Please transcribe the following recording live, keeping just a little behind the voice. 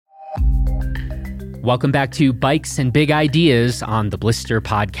Welcome back to Bikes and Big Ideas on the Blister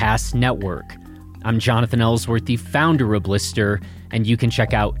Podcast Network. I'm Jonathan Ellsworth, the founder of Blister, and you can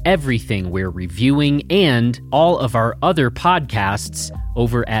check out everything we're reviewing and all of our other podcasts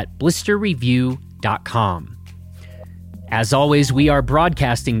over at blisterreview.com. As always, we are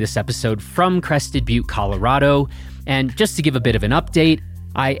broadcasting this episode from Crested Butte, Colorado, and just to give a bit of an update,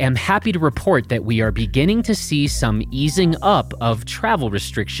 I am happy to report that we are beginning to see some easing up of travel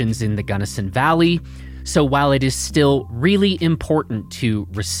restrictions in the Gunnison Valley. So while it is still really important to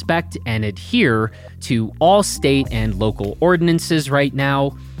respect and adhere to all state and local ordinances right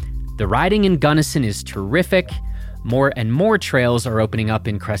now, the riding in Gunnison is terrific. More and more trails are opening up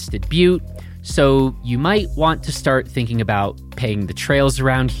in Crested Butte, so you might want to start thinking about paying the trails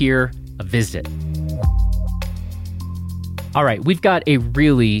around here a visit. All right, we've got a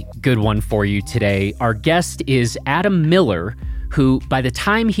really good one for you today. Our guest is Adam Miller, who, by the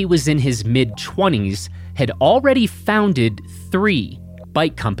time he was in his mid-20s, had already founded 3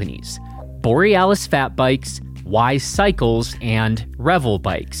 bike companies: Borealis Fat Bikes, Wise Cycles, and Revel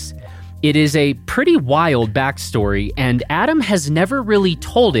Bikes. It is a pretty wild backstory, and Adam has never really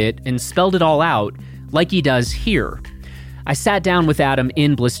told it and spelled it all out like he does here. I sat down with Adam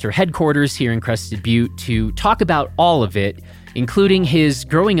in Blister headquarters here in Crested Butte to talk about all of it, including his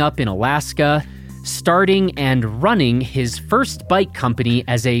growing up in Alaska, starting and running his first bike company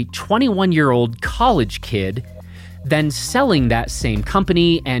as a 21-year-old college kid, then selling that same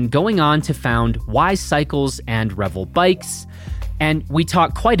company and going on to found Wise Cycles and Revel Bikes. And we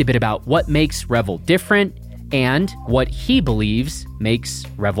talk quite a bit about what makes Revel different and what he believes makes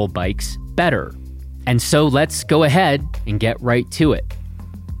Revel Bikes better. And so let's go ahead and get right to it.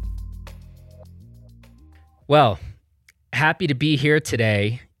 Well, happy to be here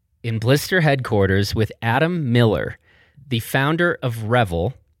today in Blister headquarters with Adam Miller, the founder of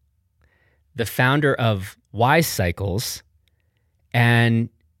Revel, the founder of Wise Cycles, and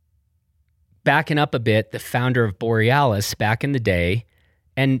backing up a bit, the founder of Borealis back in the day,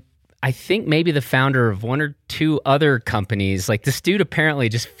 and I think maybe the founder of 1 or 2 other companies. Like, this dude apparently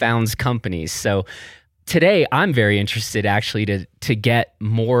just founds companies. So today I'm very interested actually to get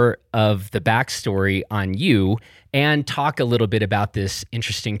more of the backstory on you and talk a little bit about this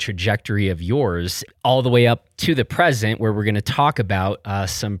interesting trajectory of yours all the way up to the present, where we're going to talk about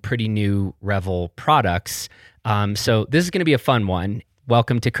some pretty new Revel products. So this is going to be a fun one.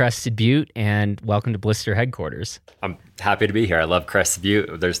 Welcome to Crested Butte and welcome to Blister headquarters. I'm happy to be here. I love Crested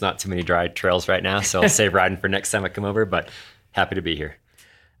Butte. There's not too many dry trails right now, so I'll save riding for next time I come over, but happy to be here.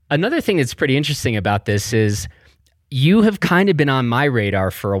 Another thing that's pretty interesting about this is you have kind of been on my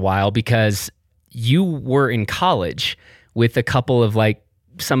radar for a while because you were in college with a couple of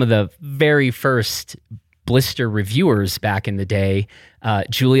some of the very first Blister reviewers back in the day,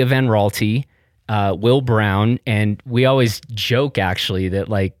 Julia Van Raalte, Will Brown, and we always joke actually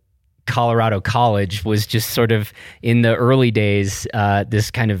that Colorado College was just sort of in the early days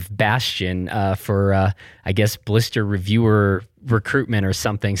this kind of bastion for I guess Blister reviewer recruitment or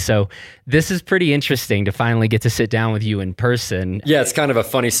something. So this is pretty interesting to finally get to sit down with you in person. Yeah, it's kind of a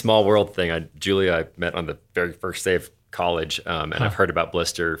funny small world thing. Julia I met on the very first day of college, and I've heard about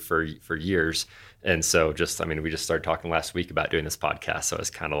Blister for years. And so we just started talking last week about doing this podcast. So it's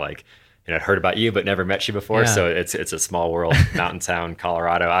kind of like, I'd heard about you, but never met you before. Yeah. So it's a small world, mountain town,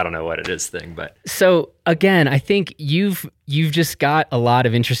 Colorado. I don't know what it is thing, but. So again, I think you've just got a lot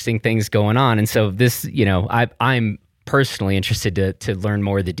of interesting things going on. And so this, I'm personally interested to learn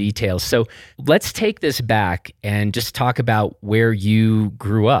more of the details. So let's take this back and just talk about where you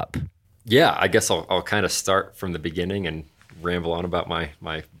grew up. Yeah, I guess I'll kind of start from the beginning and ramble on about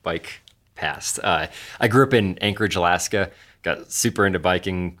my bike past. I grew up in Anchorage, Alaska. Got super into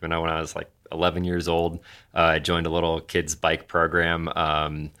biking when I was 11 years old. I joined a little kids bike program.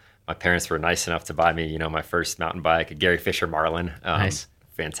 My parents were nice enough to buy me, my first mountain bike, a Gary Fisher Marlin. Nice.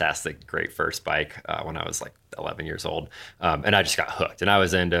 Fantastic, great first bike when I was 11 years old. And I just got hooked. And I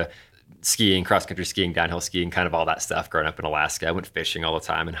was into skiing, cross-country skiing, downhill skiing, kind of all that stuff growing up in Alaska. I went fishing all the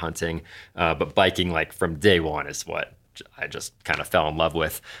time and hunting. But biking from day one is what I just kind of fell in love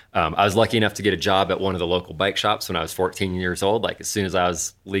with. I was lucky enough to get a job at one of the local bike shops when I was 14 years old, as soon as I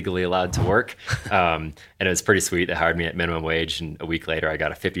was legally allowed to work. And it was pretty sweet. They hired me at minimum wage, and a week later I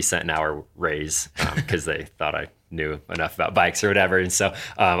got a 50 cent an hour raise because they thought I knew enough about bikes or whatever. And so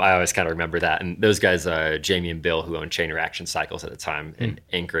I always kind of remember that. And those guys, Jamie and Bill, who owned Chain Reaction Cycles at the time in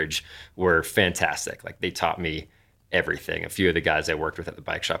Anchorage, were fantastic. They taught me everything. A few of the guys I worked with at the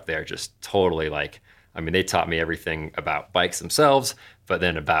bike shop there just totally they taught me everything about bikes themselves, but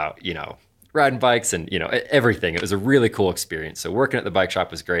then about, riding bikes and, everything. It was a really cool experience. So working at the bike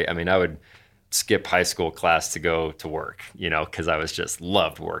shop was great. I would skip high school class to go to work, because I was just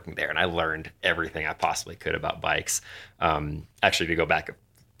loved working there. And I learned everything I possibly could about bikes. Actually, to go back a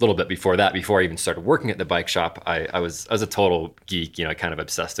little bit before that, before I even started working at the bike shop, I was a total geek, kind of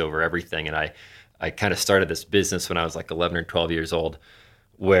obsessed over everything. And I kind of started this business when I was like 11 or 12 years old,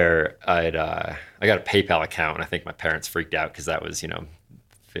 where I got a PayPal account. And I think my parents freaked out because that was,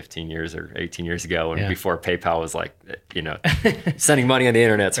 15 years or 18 years ago. And before PayPal was like, sending money on the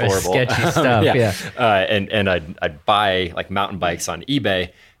internet's horrible. Sketchy stuff. And I'd buy like mountain bikes on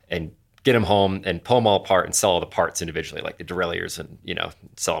eBay and get them home and pull them all apart and sell all the parts individually, like the derailleurs, and,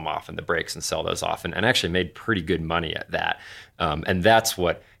 sell them off, and the brakes and sell those off. And actually made pretty good money at that. And that's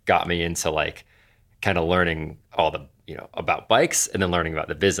what got me into like kind of learning all the, about bikes, and then learning about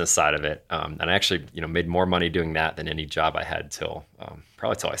the business side of it. And I actually, made more money doing that than any job I had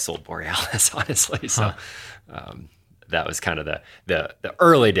probably till I sold Borealis, honestly. So that was kind of the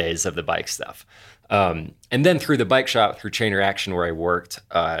early days of the bike stuff. And then through the bike shop, through Chainer Action, where I worked,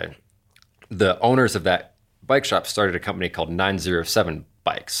 the owners of that bike shop started a company called 907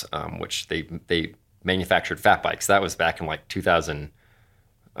 Bikes, which they manufactured fat bikes. That was back in like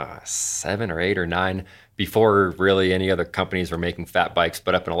 2007 or 8 or 9, before really any other companies were making fat bikes.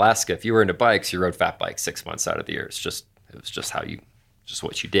 But up in Alaska, if you were into bikes, you rode fat bikes 6 months out of the year. It was just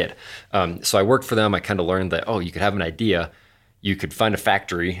what you did. So I worked for them. I kind of learned that, you could have an idea. You could find a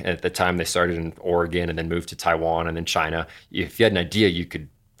factory. At the time, they started in Oregon and then moved to Taiwan and then China. If you had an idea, you could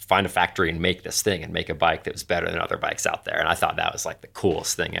find a factory and make this thing and make a bike that was better than other bikes out there. And I thought that was like the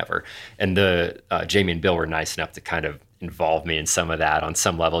coolest thing ever. And Jamie and Bill were nice enough to kind of involve me in some of that on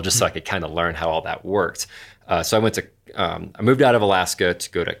some level, just so I could kind of learn how all that worked. So I moved out of Alaska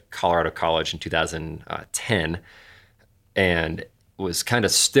to go to Colorado College in 2010, and was kind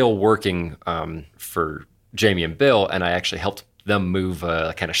of still working for Jamie and Bill. And I actually helped them move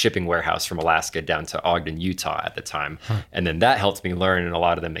a kind of shipping warehouse from Alaska down to Ogden, Utah at the time. And then that helped me learn a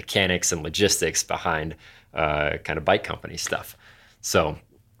lot of the mechanics and logistics behind kind of bike company stuff. So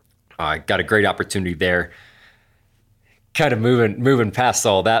I got a great opportunity there. Kind of moving past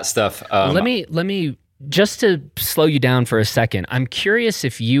all that stuff. Let me just to slow you down for a second. I'm curious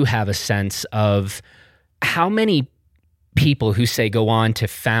if you have a sense of how many people who say go on to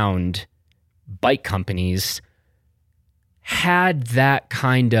found bike companies had that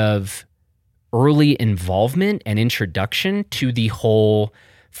kind of early involvement and introduction to the whole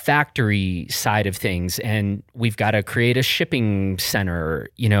factory side of things. And we've got to create a shipping center.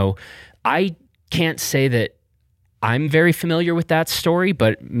 I can't say that I'm very familiar with that story,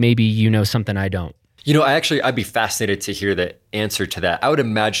 but maybe you know something I don't. I'd be fascinated to hear the answer to that. I would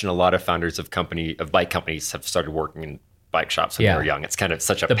imagine a lot of founders of bike companies have started working in bike shops when they were young. It's kind of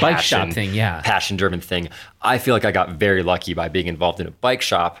such a bike shop thing, passion-driven thing. I feel like I got very lucky by being involved in a bike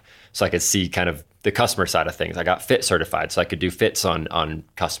shop, so I could see kind of the customer side of things. I got fit certified, so I could do fits on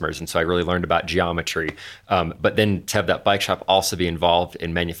customers, and so I really learned about geometry. But then to have that bike shop also be involved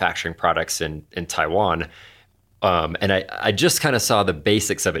in manufacturing products in Taiwan. And I just kind of saw the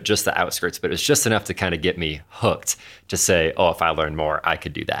basics of it, just the outskirts, but it was just enough to kind of get me hooked to say, if I learned more, I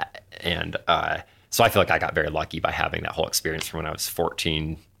could do that. And so I feel like I got very lucky by having that whole experience from when I was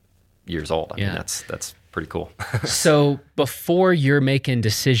 14 years old. I mean, that's pretty cool. So before you're making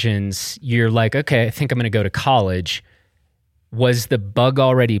decisions, you're like, okay, I think I'm going to go to college. Was the bug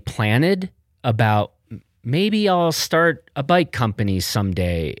already planted about maybe I'll start a bike company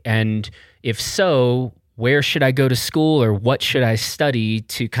someday? And if so, where should I go to school, or what should I study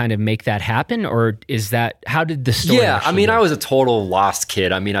to kind of make that happen? Or how did the story I was a total lost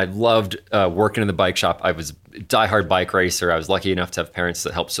kid. I mean, I loved working in the bike shop. I was a diehard bike racer. I was lucky enough to have parents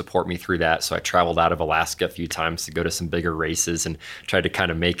that helped support me through that. So I traveled out of Alaska a few times to go to some bigger races and tried to kind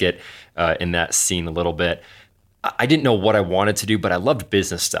of make it in that scene a little bit. I didn't know what I wanted to do, but I loved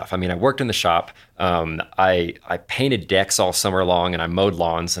business stuff. I mean, I worked in the shop. I painted decks all summer long, and I mowed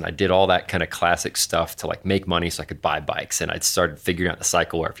lawns, and I did all that kind of classic stuff to like make money so I could buy bikes. And I started figuring out the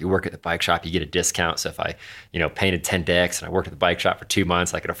cycle where if you work at the bike shop, you get a discount. So if I, painted 10 decks and I worked at the bike shop for 2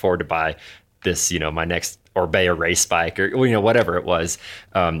 months, I could afford to buy this, my next Orbea race bike or, whatever it was.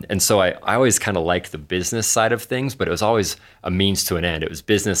 And so I always kind of liked the business side of things, but it was always a means to an end. It was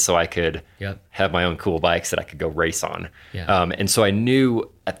business so I could have my own cool bikes that I could go race on. And so I knew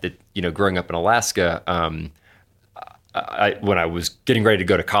growing up in Alaska, when I was getting ready to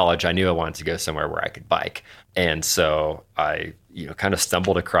go to college, I knew I wanted to go somewhere where I could bike. And so I, kind of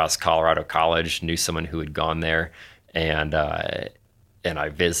stumbled across Colorado College, knew someone who had gone there, and I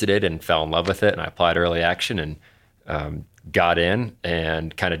visited and fell in love with it, and I applied early action and got in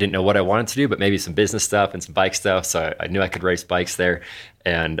and kind of didn't know what I wanted to do, but maybe some business stuff and some bike stuff. So I knew I could race bikes there.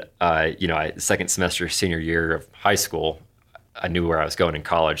 And, second semester, senior year of high school, I knew where I was going in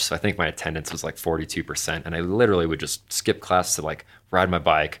college. So I think my attendance was like 42%. And I literally would just skip class to like ride my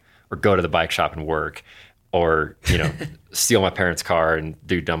bike or go to the bike shop and work, or, steal my parents' car and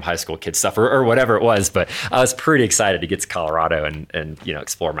do dumb high school kid stuff or whatever it was. But I was pretty excited to get to Colorado and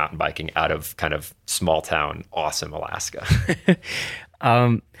explore mountain biking out of kind of small town, awesome Alaska.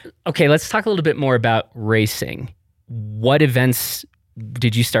 Okay, let's talk a little bit more about racing. What events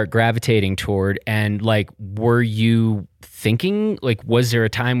did you start gravitating toward? And like, were you thinking, like, was there a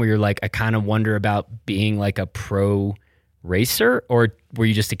time where you're like, I kind of wonder about being like a pro racer, or were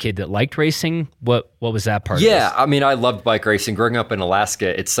you just a kid that liked racing? What was that part? Yeah, I mean, I loved bike racing. Growing up in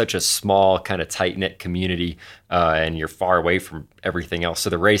Alaska, it's such a small, kind of tight-knit community, and you're far away from everything else. So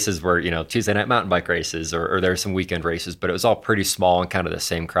the races were, Tuesday night mountain bike races, or there were some weekend races, but it was all pretty small and kind of the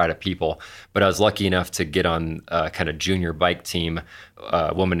same crowd of people. But I was lucky enough to get on a kind of junior bike team.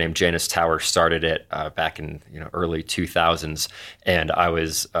 A woman named Janice Tower started it back in early 2000s, and I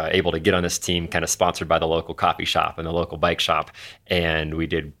was able to get on this team, kind of sponsored by the local coffee shop and the local bike shop, and we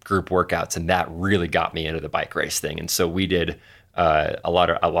did group workouts, and that really got me into the bike race thing. And so we did a lot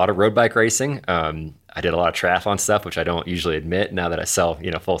of road bike racing. I did a lot of triathlon stuff, which I don't usually admit now that I sell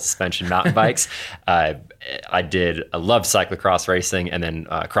full suspension mountain bikes. I love cyclocross racing, and then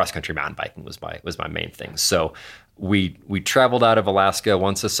cross country mountain biking was my main thing. So we traveled out of Alaska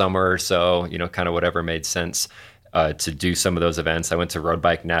once a summer or so, kind of whatever made sense to do some of those events. I went to road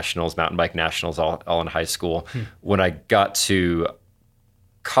bike nationals, mountain bike nationals, all in high school. When I got to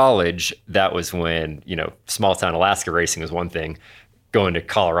college, that was when, small town Alaska racing was one thing. Going to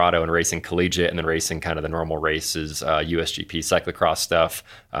Colorado and racing collegiate, and then racing kind of the normal races, USGP cyclocross stuff,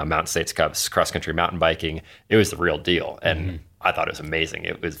 Mountain States Cups, cross country mountain biking, it was the real deal. And I thought it was amazing.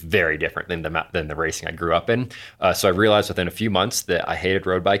 It was very different than the racing I grew up in. So I realized within a few months that I hated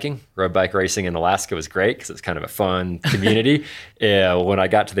road biking. Road bike racing in Alaska was great because it's kind of a fun community. When I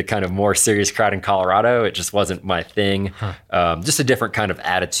got to the kind of more serious crowd in Colorado, it just wasn't my thing. Just a different kind of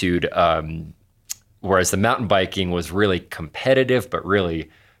attitude. Whereas the mountain biking was really competitive, but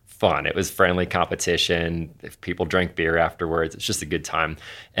really fun. It was friendly competition. If people drank beer afterwards, it's just a good time.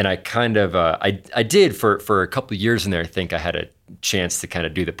 And I kind of, I did for a couple of years in there, I think I had a chance to kind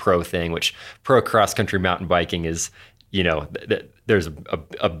of do the pro thing, which pro cross country mountain biking is, there's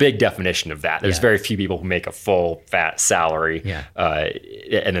a big definition of that. There's very few people who make a full fat salary.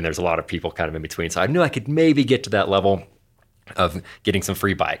 And then there's a lot of people kind of in between. So I knew I could maybe get to that level of getting some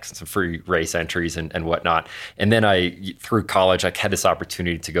free bikes and some free race entries and whatnot. And then through college, I had this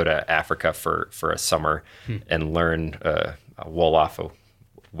opportunity to go to Africa for a summer and learn Wolof, a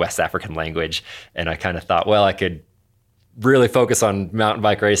West African language. And I kind of thought, well, I could really focus on mountain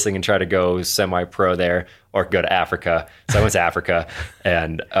bike racing and try to go semi-pro there, or go to Africa. So I went to Africa,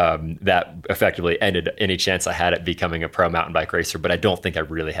 and that effectively ended any chance I had at becoming a pro mountain bike racer, but I don't think I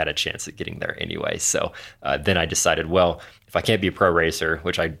really had a chance at getting there anyway. So then I decided, well, if I can't be a pro racer,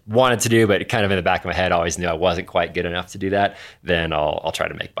 which I wanted to do, but kind of in the back of my head, I always knew I wasn't quite good enough to do that, then I'll try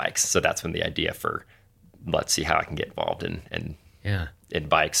to make bikes. So that's when the idea for, let's see how I can get involved in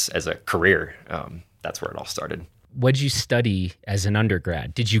bikes as a career. That's where it all started. What did you study as an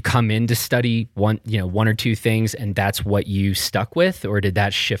undergrad? Did you come in to study one or two things, and that's what you stuck with, or did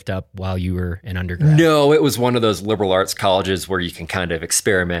that shift up while you were an undergrad? No, it was one of those liberal arts colleges where you can kind of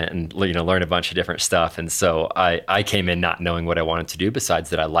experiment and learn a bunch of different stuff. And so I came in not knowing what I wanted to do, besides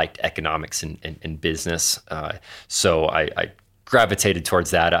that I liked economics and business. So I gravitated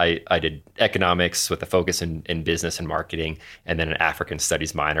towards that. I did economics with a focus in business and marketing, and then an African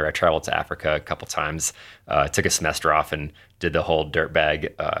studies minor. I traveled to Africa a couple times, took a semester off, and did the whole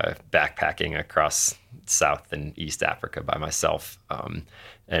dirtbag backpacking across South and East Africa by myself.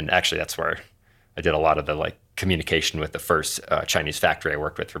 And actually, that's where I did a lot of the communication with the first Chinese factory I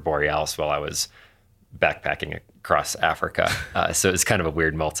worked with for Borealis while I was backpacking across Africa. So it's kind of a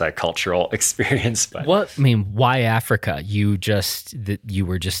weird multicultural experience. But why Africa? You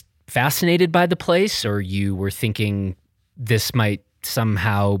were just fascinated by the place, or you were thinking this might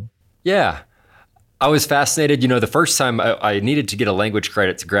somehow... Yeah, I was fascinated. The first time I needed to get a language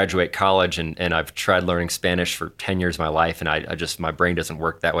credit to graduate college, and I've tried learning Spanish for 10 years of my life, and I just, my brain doesn't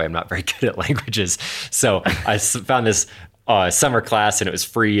work that way. I'm not very good at languages. So I found this summer class, and it was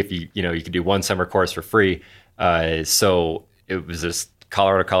free. If you could do one summer course for free. So it was this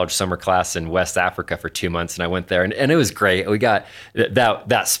Colorado College summer class in West Africa for 2 months, and I went there, and it was great. We got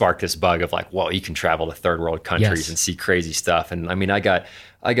that sparked this bug of whoa, you can travel to third world countries and see crazy stuff. And I mean, I got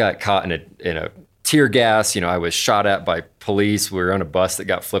caught in a tear gas. I was shot at by police. We were on a bus that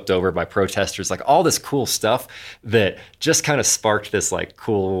got flipped over by protesters, like all this cool stuff that just kind of sparked this like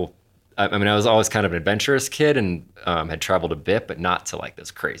cool. I mean, I was always kind of an adventurous kid and had traveled a bit, but not to like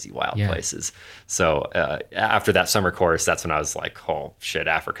those crazy wild places. So after that summer course, that's when I was like, oh shit,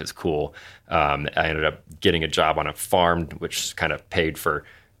 Africa's cool. I ended up getting a job on a farm, which kind of paid for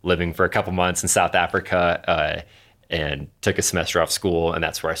living for a couple months in South Africa, and took a semester off school. And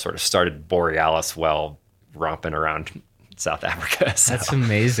that's where I sort of started Borealis while romping around South Africa. So. That's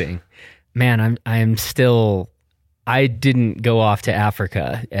amazing. Man, I didn't go off to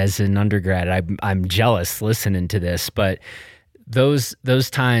Africa as an undergrad. I'm jealous listening to this, but those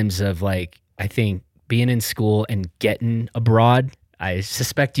times of like, I think being in school and getting abroad, I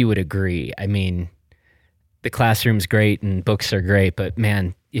suspect you would agree. I mean, the classroom's great and books are great, but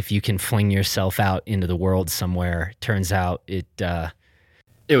man, if you can fling yourself out into the world somewhere, turns out it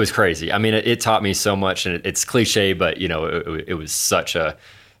was crazy. I mean, it taught me so much, and it's cliche, but it was such a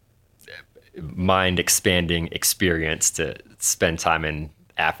mind-expanding experience to spend time in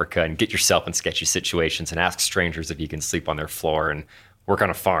Africa and get yourself in sketchy situations and ask strangers if you can sleep on their floor and work on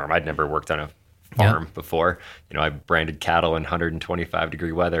a farm. I'd never worked on a farm before. I branded cattle in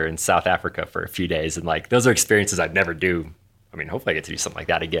 125-degree weather in South Africa for a few days, and like those are experiences I'd never do. I mean, hopefully I get to do something like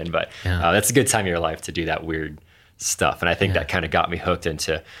that again, but that's a good time of your life to do that weird stuff. And I think that kind of got me hooked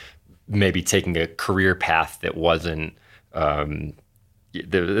into maybe taking a career path that wasn't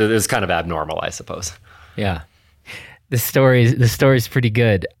it was kind of abnormal, I suppose. Yeah. The story's pretty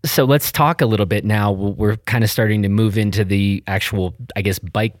good. So let's talk a little bit now. We're kind of starting to move into the actual, I guess,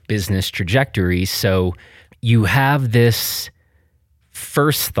 bike business trajectory. So you have this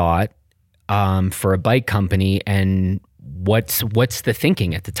first thought for a bike company, and what's the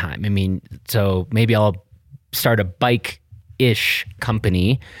thinking at the time? I mean, so maybe I'll start a bike-ish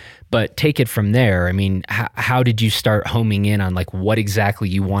company, but take it from there. I mean, how did you start homing in on like what exactly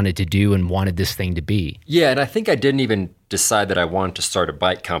you wanted to do and wanted this thing to be? Yeah, and I think I didn't even decide that I wanted to start a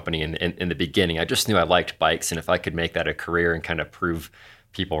bike company in the beginning. I just knew I liked bikes, and if I could make that a career and kind of prove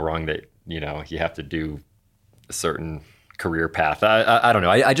people wrong that, you have to do a certain career path. I don't know.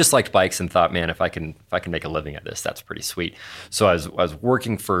 I just liked bikes and thought, man, if I can make a living at this, that's pretty sweet. So I was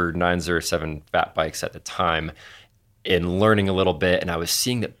working for 907 Fat Bikes at the time and learning a little bit, and I was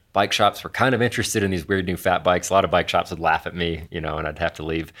seeing that bike shops were kind of interested in these weird new fat bikes. A lot of bike shops would laugh at me, and I'd have to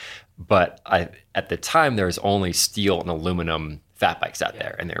leave. But at the time, there was only steel and aluminum fat bikes out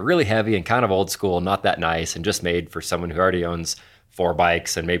there, and they're really heavy and kind of old school, not that nice, and just made for someone who already owns 4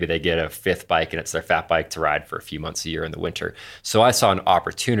 bikes, and maybe they get a 5th bike and it's their fat bike to ride for a few months a year in the winter. So I saw an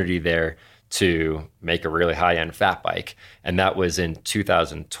opportunity there to make a really high-end fat bike. And that was in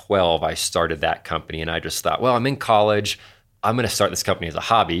 2012, I started that company, and I just thought, well, I'm in college, I'm going to start this company as a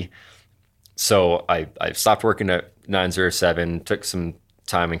hobby. So I stopped working at 907, took some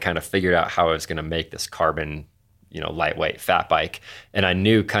time and kind of figured out how I was going to make this carbon, lightweight fat bike. And I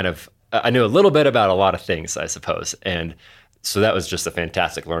knew a little bit about a lot of things, I suppose. And so that was just a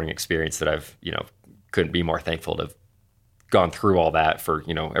fantastic learning experience that I've, couldn't be more thankful to have gone through all that for,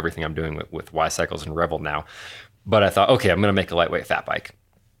 everything I'm doing with Y Cycles and Revel now. But I thought, okay, I'm going to make a lightweight fat bike.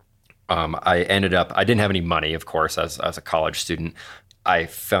 I didn't have any money, of course, as a college student. I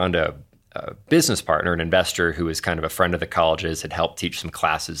found a business partner, an investor who was kind of a friend of the college's, had helped teach some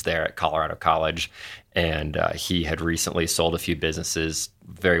classes there at Colorado College. And he had recently sold a few businesses,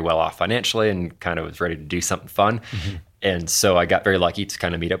 very well off financially, and kind of was ready to do something fun. Mm-hmm. And so I got very lucky to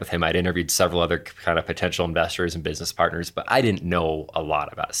kind of meet up with him. I'd interviewed several other kind of potential investors and business partners, but I didn't know a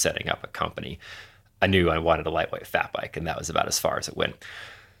lot about setting up a company. I knew I wanted a lightweight fat bike, and that was about as far as it went.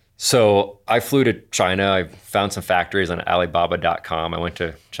 So I flew to China. I found some factories on Alibaba.com. I went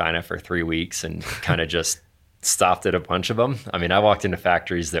to China for 3 weeks and kind of just stopped at a bunch of them. I mean, I walked into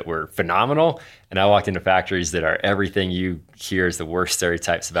factories that were phenomenal, and I walked into factories that are everything you hear is the worst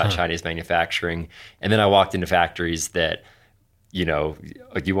stereotypes about Chinese manufacturing. And then I walked into factories that, you want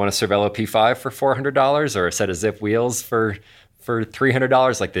a Cervelo P5 for $400 or a set of Zip wheels for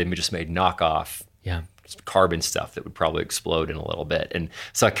 $300? Like they just made knockoff carbon stuff that would probably explode in a little bit. And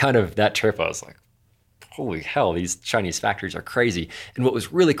so that trip, I was like, holy hell, these Chinese factories are crazy. And what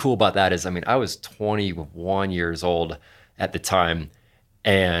was really cool about that is, I was 21 years old at the time,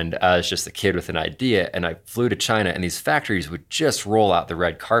 and I was just a kid with an idea, and I flew to China, and these factories would just roll out the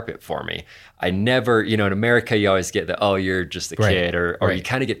red carpet for me. I never, in America, you always get the, oh, you're just a kid, or you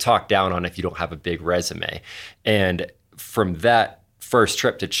kind of get talked down on if you don't have a big resume. And from that first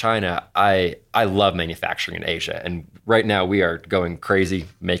trip to China, I love manufacturing in Asia. And right now we are going crazy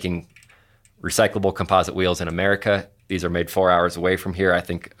making recyclable composite wheels in America. these are made 4 hours away from here. I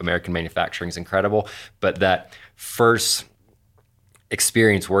think American manufacturing is incredible. But that first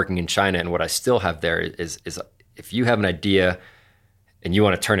experience working in China, and what I still have there is if you have an idea and you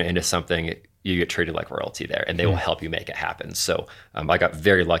want to turn it into something, you get treated like royalty there, and they will help you make it happen. So I got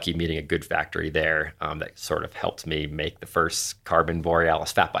very lucky meeting a good factory there that sort of helped me make the first Carbon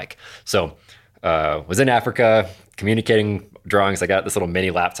Borealis fat bike. So was in Africa communicating drawings. I got this little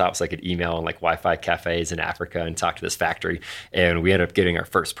mini laptop so I could email in like Wi-Fi cafes in Africa and talk to this factory. And we ended up getting our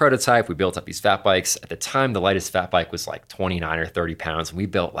first prototype. We built up these fat bikes. At the time, the lightest fat bike was like 29 or 30 pounds. And we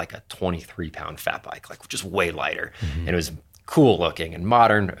built like a 23-pound fat bike, like just way lighter. And it was cool looking and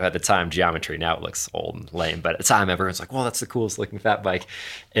modern at the time geometry. Now it looks old and lame, but at the time everyone's like, well, that's the coolest looking fat bike.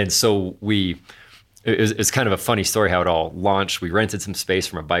 And so it's kind of a funny story how it all launched. We rented some space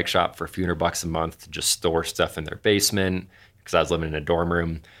from a bike shop for a few $100 a month to just store stuff in their basement because I was living in a dorm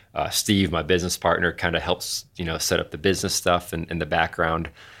room. Steve, my business partner, kind of helps, set up the business stuff in the background.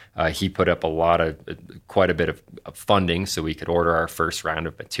 He put up quite a bit of funding so we could order our first round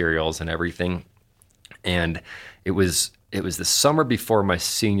of materials and everything. And it was the summer before my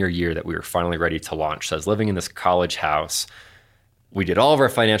senior year that we were finally ready to launch. So I was living in this college house. We did all of our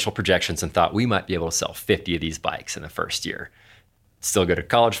financial projections and thought we might be able to sell 50 of these bikes in the first year. Still go to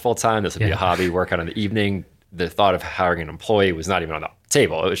college full time. This would be a hobby, work on in the evening. The thought of hiring an employee was not even on the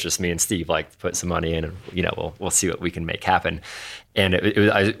table. It was just me and Steve, like, put some money in and, we'll see what we can make happen. And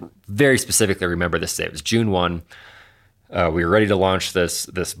I very specifically remember this day. It was June 1. We were ready to launch this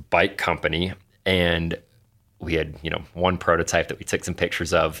bike company, and we had, one prototype that we took some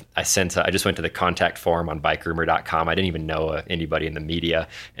pictures of. I just went to the contact form on bikerumor.com. I didn't even know anybody in the media,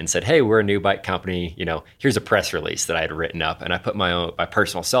 and said, hey, we're a new bike company. Here's a press release that I had written up. And I put my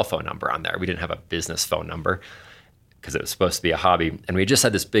personal cell phone number on there. We didn't have a business phone number because it was supposed to be a hobby. And we just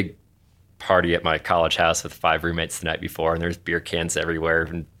had this big party at my college house with 5 roommates the night before. And there's beer cans everywhere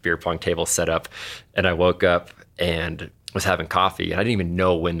and beer pong tables set up. And I woke up and was having coffee. And I didn't even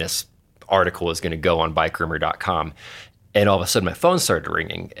know when this article was going to go on bikerumor.com, and all of a sudden my phone started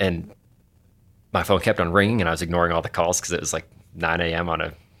ringing, and my phone kept on ringing, and I was ignoring all the calls because it was like 9 a.m. on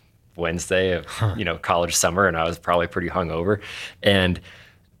a Wednesday of college summer, and I was probably pretty hungover. And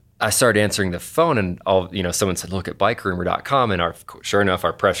I started answering the phone, and someone said, look at bikerumor.com, and sure enough,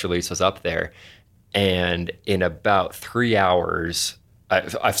 our press release was up there. And in about 3 hours,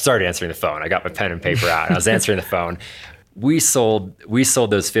 I started answering the phone. I got my pen and paper out, and I was answering the phone. We sold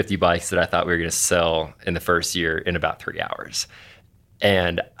those 50 bikes that I thought we were going to sell in the first year in about 3 hours.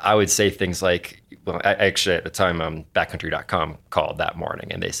 And I would say things like, well, actually at the time, backcountry.com called that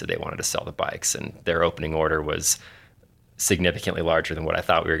morning, and they said they wanted to sell the bikes, and their opening order was significantly larger than what I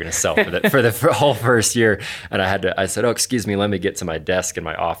thought we were going to sell for the whole first year. And I said, oh, excuse me, let me get to my desk in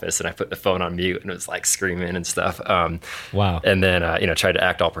my office. And I put the phone on mute, and it was like screaming and stuff. Wow. And then, tried to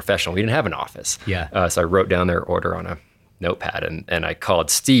act all professional. We didn't have an office. Yeah. So I wrote down their order on a notepad, and I called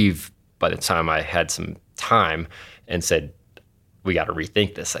Steve by the time I had some time and said, we got to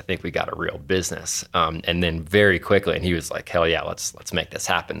rethink this. I think we got a real business. And then very quickly, and he was like, hell yeah, let's make this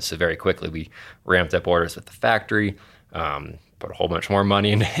happen. So very quickly we ramped up orders with the factory, put a whole bunch more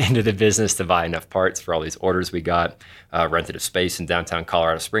money into the business to buy enough parts for all these orders we got, rented a space in downtown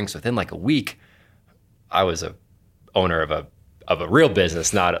Colorado Springs. So within like a week, I was a owner of a real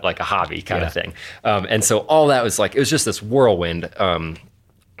business, not like a hobby kind of thing. And so all that was like, it was just this whirlwind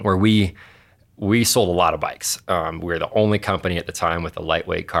where we sold a lot of bikes. We were the only company at the time with a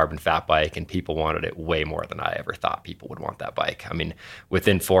lightweight carbon fat bike, and people wanted it way more than I ever thought people would want that bike. I mean,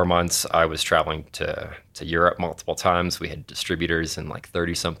 within 4 months, I was traveling to Europe multiple times. We had distributors in like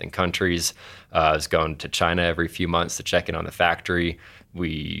 30-something countries. I was going to China every few months to check in on the factory.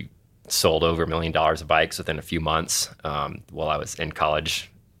 We sold over $1 million of bikes within a few months while I was in college.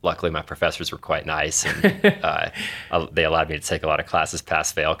 Luckily, my professors were quite nice, and they allowed me to take a lot of classes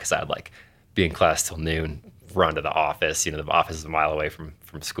pass fail, because I'd like be in class till noon, run to the office. The office is a mile away from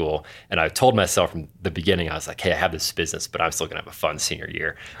school. And I told myself from the beginning, I was like, hey, I have this business, but I'm still gonna have a fun senior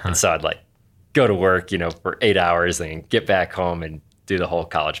year. And so I'd like go to work, for 8 hours, and get back home and do the whole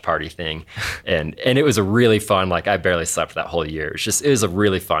college party thing. And it was a really fun, like I barely slept that whole year. It was a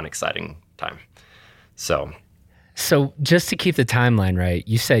really fun, exciting time. So just to keep the timeline right,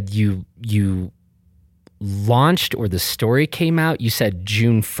 you said you launched, or the story came out, you said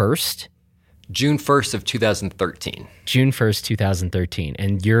June 1st? June 1st of 2013. June 1st, 2013.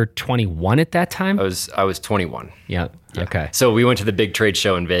 And you're 21 at that time? I was 21. Yeah. Okay. So we went to the big trade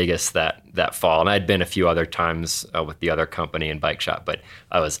show in Vegas that fall, and I'd been a few other times with the other company and bike shop, but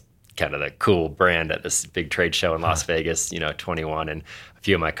I was kind of the cool brand at this big trade show in Las Vegas, 21, and a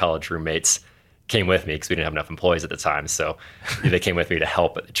few of my college roommates came with me because we didn't have enough employees at the time. So they came with me to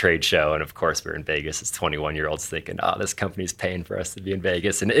help at the trade show. And of course, we were in Vegas as 21-year-olds thinking, oh, this company's paying for us to be in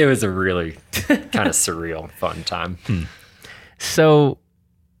Vegas. And it was a really kind of surreal, fun time. So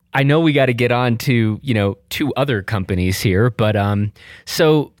I know we got to get on to, 2 other companies here, but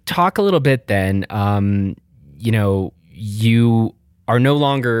so talk a little bit then. You are no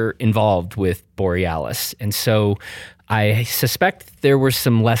longer involved with Borealis. And so I suspect there were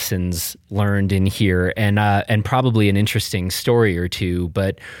some lessons learned in here and probably an interesting story or two,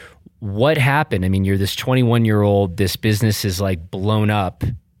 but what happened? I mean, you're this 21-year-old, this business is like blown up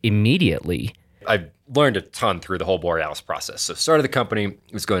immediately. I learned a ton through the whole Borealis process. So started the company,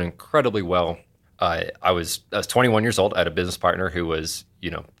 it was going incredibly well. I was 21 years old. I had a business partner who was,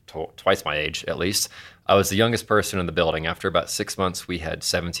 twice my age at least. I was the youngest person in the building. After about 6 months, we had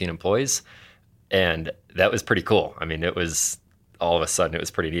 17 employees. And that was pretty cool. I mean, it was all of a sudden, it was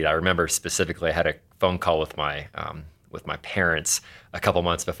pretty neat. I remember specifically, I had a phone call with my parents a couple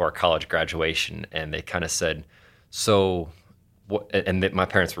months before college graduation, and they kind of said, "So, what?" And my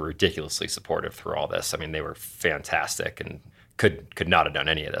parents were ridiculously supportive through all this. I mean, they were fantastic, and could not have done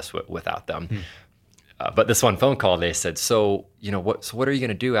any of this without them. But this one phone call, they said, "So, what are you going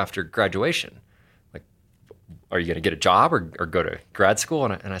to do after graduation? Like, are you going to get a job or go to grad school?"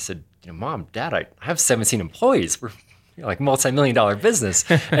 And I said, "Mom, Dad, I have 17 employees. We're like multi-million-dollar business."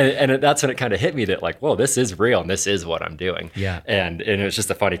 and that's when it kind of hit me that like, whoa, this is real and this is what I'm doing. Yeah. And it was just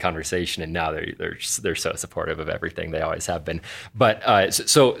a funny conversation. And now they're so supportive of everything. They always have been. But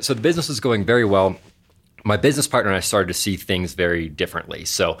so the business was going very well. My business partner and I started to see things very differently.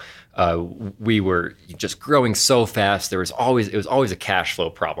 So we were just growing so fast. It was always a cash flow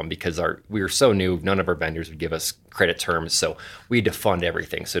problem because we were so new. None of our vendors would give us credit terms, so we had to fund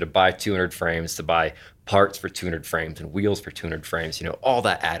everything. So to buy 200 frames, to buy parts for 200 frames and wheels for 200 frames, all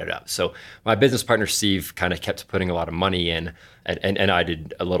that added up. So my business partner Steve kind of kept putting a lot of money in, and I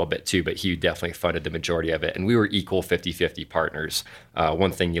did a little bit too, but he definitely funded the majority of it. And we were equal 50-50 partners.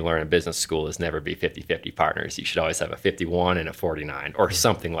 One thing you learn in business school is never be 50-50 partners. You should always have a 51 and a 49 or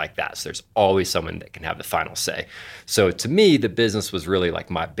something like that. So there's always someone that can have the final say. So to me, the business was really like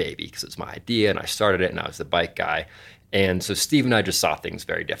my baby because it was my idea and I started it and I was the bike guy. And so Steve and I just saw things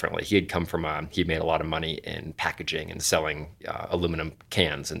very differently. He had come from, he made a lot of money in packaging and selling aluminum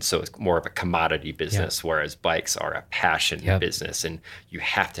cans. And so it's more of a commodity business, whereas bikes are a passion business. And you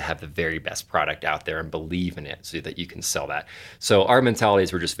have to have the very best product out there and believe in it so that you can sell that. So our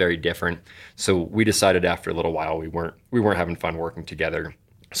mentalities were just very different. So we decided after a little while we weren't having fun working together.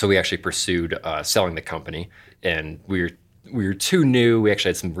 So we actually pursued selling the company. And we were too new. We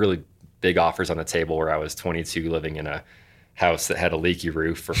actually had some really big offers on the table where I was 22 living in a house that had a leaky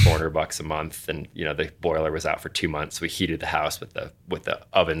roof for $400 a month. And, the boiler was out for 2 months. We heated the house with the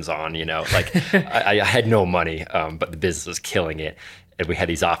ovens on, I had no money, but the business was killing it. And we had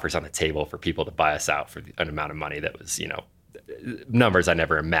these offers on the table for people to buy us out for an amount of money that was, numbers I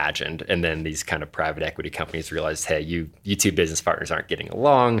never imagined. And then these kind of private equity companies realized, hey, you two business partners aren't getting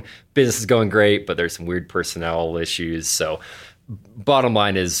along. Business is going great, but there's some weird personnel issues. So bottom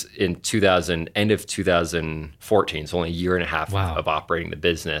line is in end of 2014, so only a year and a half of operating the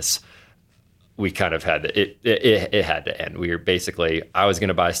business, we kind of had it had to end. We were basically, I was going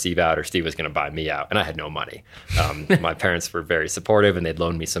to buy Steve out or Steve was going to buy me out, and I had no money. My parents were very supportive and they'd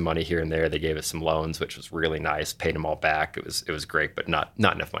loaned me some money here and there. They gave us some loans, which was really nice, paid them all back. It was great, but not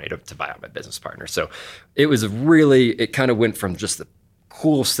enough money to buy out my business partner. So it kind of went from just the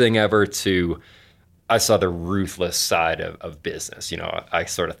coolest thing ever to I saw the ruthless side of business. I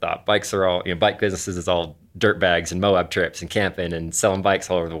sort of thought bikes are all, bike businesses is all dirt bags and Moab trips and camping and selling bikes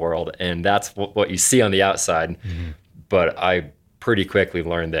all over the world. And that's what you see on the outside. Mm-hmm. But I pretty quickly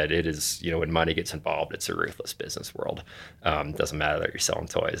learned that it is, when money gets involved, it's a ruthless business world. It doesn't matter that you're selling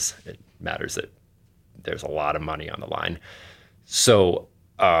toys. It matters that there's a lot of money on the line. So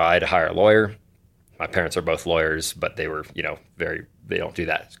I had to hire a lawyer. My parents are both lawyers, but they were, they don't do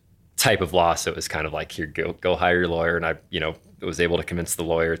that type of law. So it was kind of like, here, go hire your lawyer. And I, was able to convince the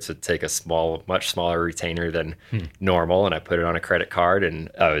lawyer to take a much smaller retainer than normal. And I put it on a credit card,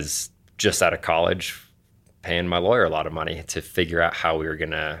 and I was just out of college paying my lawyer a lot of money to figure out how we were going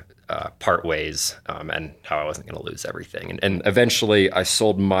to part ways and how I wasn't going to lose everything. And eventually I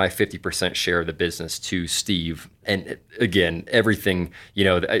sold my 50% share of the business to Steve. And again, everything,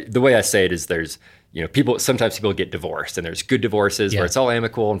 the way I say it is there's, sometimes people get divorced, and there's good divorces where it's all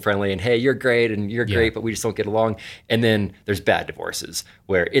amicable and friendly and, hey, you're great and you're great, but we just don't get along. And then there's bad divorces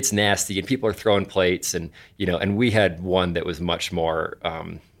where it's nasty and people are throwing plates and we had one that was much more,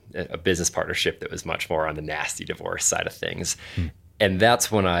 a business partnership that was much more on the nasty divorce side of things. And that's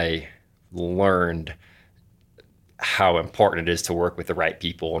when I learned how important it is to work with the right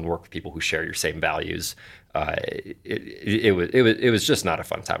people and work with people who share your same values. It was just not a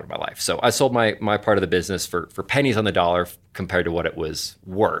fun time in my life. So I sold my part of the business for pennies on the dollar compared to what it was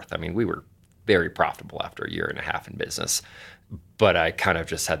worth. I mean, we were very profitable after a year and a half in business, but I kind of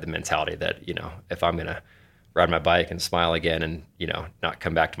just had the mentality that, you know, if I'm going to ride my bike and smile again and, you know, not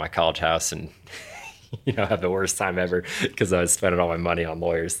come back to my college house and, you know, have the worst time ever because I was spending all my money on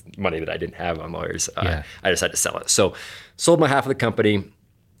lawyers, money that I didn't have on lawyers. I just had to sell it. So sold my half of the company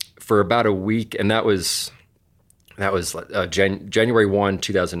for about a week. And that was January 1,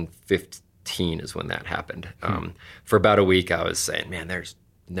 2015 is when that happened. For about a week, I was saying, man, there's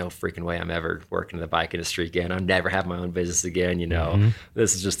no freaking way I'm ever working in the bike industry again. I'm never having my own business again. You know,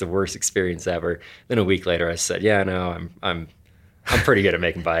 this is just the worst experience ever. Then a week later, I said, yeah, no, I'm pretty good at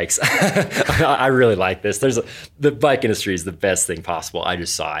making bikes. I really like this. The bike industry is the best thing possible. I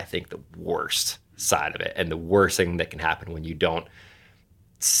just saw, I think, the worst side of it and the worst thing that can happen when you don't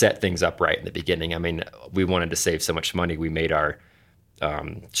set things up right in the beginning. I mean, we wanted to save so much money. We made our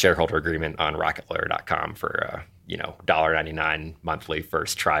shareholder agreement on rocketlawyer.com for $1.99 monthly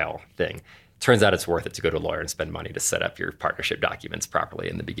first trial thing. Turns out it's worth it to go to a lawyer and spend money to set up your partnership documents properly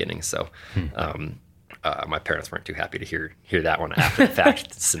in the beginning. So my parents weren't too happy to hear that one after the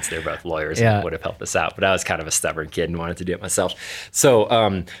fact, since they're both lawyers and would have helped us out. But I was kind of a stubborn kid and wanted to do it myself.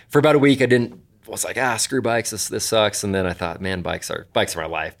 So for about a week, was like, screw bikes, this sucks. And then I thought, man, bikes are my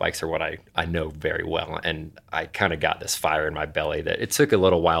life. Bikes are what I know very well. And I kind of got this fire in my belly that it took a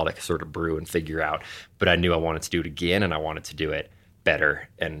little while to sort of brew and figure out, but I knew I wanted to do it again and I wanted to do it better.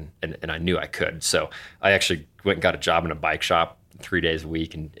 And I knew I could. So I actually went and got a job in a bike shop 3 days a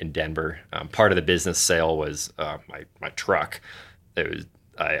week in Denver. Part of the business sale was my truck.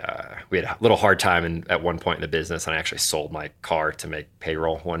 We had a little hard time at one point in the business, and I actually sold my car to make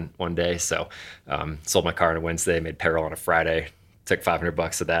payroll one day. So sold my car on a Wednesday, made payroll on a Friday, took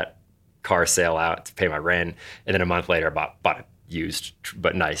 $500 of that car sale out to pay my rent, and then a month later I bought a used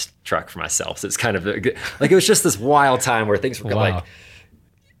but nice truck for myself. So it's kind of like it was just this wild time where things were like,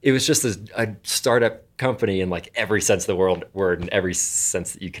 it was just a startup company in like every sense of the word, in every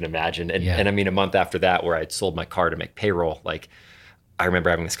sense that you can imagine. And I mean, a month after that, where I'd sold my car to make payroll, like I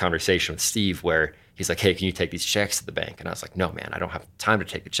remember having this conversation with Steve where he's like, hey, can you take these checks to the bank? And I was like, no, man, I don't have time to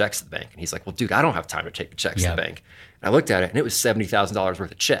take the checks to the bank. And he's like, well, dude, I don't have time to take the checks to the bank. And I looked at it and it was $70,000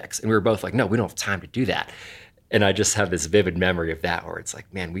 worth of checks. And we were both like, no, we don't have time to do that. And I just have this vivid memory of that where it's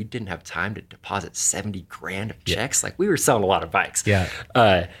like, man, we didn't have time to deposit 70 grand of checks. Like we were selling a lot of bikes.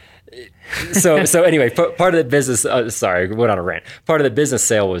 So anyway, part of the business, went on a rant. Part of the business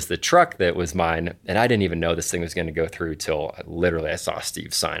sale was the truck that was mine. And I didn't even know this thing was going to go through till I saw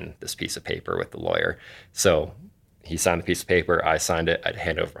Steve sign this piece of paper with the lawyer. So he signed the piece of paper. I signed it. I'd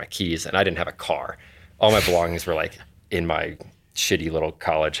hand over my keys and I didn't have a car. All my belongings were like in my shitty little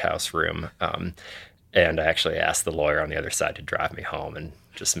college house room. And I actually asked the lawyer on the other side to drive me home and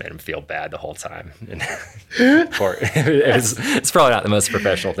just made him feel bad the whole time. And it's probably not the most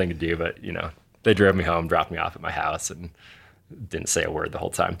professional thing to do, but you know, they drove me home, dropped me off at my house, and didn't say a word the whole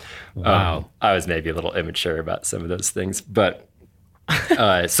time. Wow. I was maybe a little immature about some of those things, but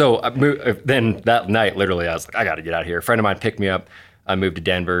so I moved, then that night, literally, I was like, I got to get out of here. A friend of mine picked me up. I moved to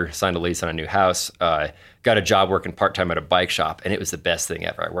Denver, signed a lease on a new house, got a job working part-time at a bike shop, and it was the best thing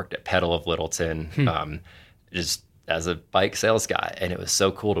ever. I worked at Pedal of Littleton, just as a bike sales guy, and it was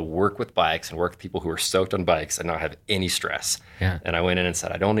so cool to work with bikes and work with people who were stoked on bikes and not have any stress. And I went in and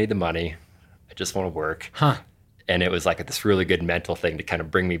said, I don't need the money. I just want to work. And it was like this really good mental thing to kind of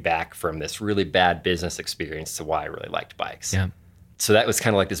bring me back from this really bad business experience to why I really liked bikes. So that was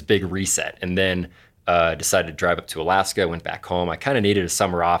kind of like this big reset. And then decided to drive up to Alaska, went back home. I kind of needed a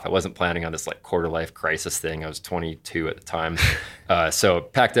summer off. I wasn't planning on this like quarter life crisis thing. I was 22 at the time. So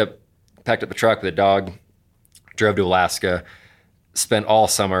packed up the truck with the dog, drove to Alaska, spent all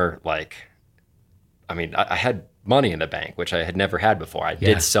summer I had money in the bank, which I had never had before. I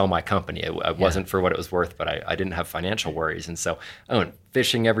did sell my company. It wasn't for what it was worth, but I didn't have financial worries. And so I went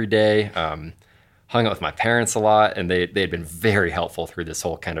fishing every day, hung out with my parents a lot, and they had been very helpful through this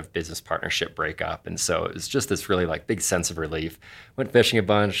whole kind of business partnership breakup. And so it was just this really like big sense of relief. Went fishing a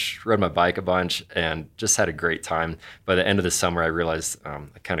bunch, rode my bike a bunch, and just had a great time. By the end of the summer, I realized I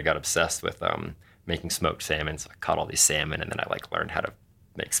kind of got obsessed with making smoked salmon. So I caught all these salmon, and then I like learned how to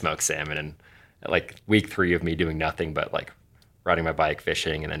make smoked salmon. And like week 3 of me doing nothing but like riding my bike,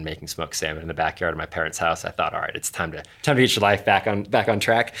 fishing, and then making smoked salmon in the backyard of my parents' house. I thought, all right, it's time to get your life back on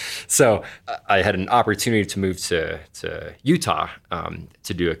track. So I had an opportunity to move to Utah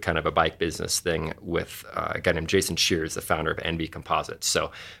to do a kind of a bike business thing with a guy named Jason Shears, the founder of NB Composites.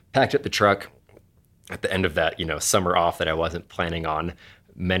 So packed up the truck at the end of that, summer off that I wasn't planning on,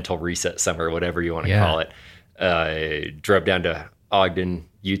 mental reset summer, whatever you want to call it. Drove down to Ogden,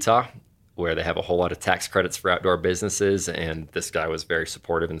 Utah, where they have a whole lot of tax credits for outdoor businesses. And this guy was very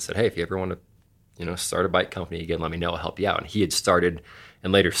supportive and said, hey, if you ever want to, start a bike company again, let me know, I'll help you out. And he had started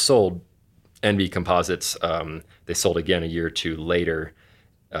and later sold NB Composites. They sold again a year or two later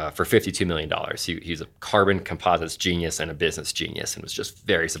for $52 million. He's a carbon composites genius and a business genius and was just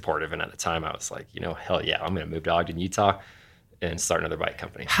very supportive. And at the time I was like, hell yeah, I'm going to move to Ogden, Utah and start another bike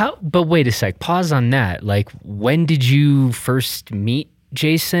company. But wait a sec, pause on that. Like, when did you first meet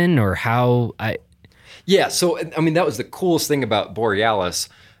Jason, or how? Yeah, so I mean, that was the coolest thing about Borealis.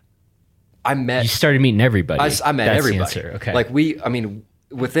 You started meeting everybody. I met everybody. The answer. Okay. Like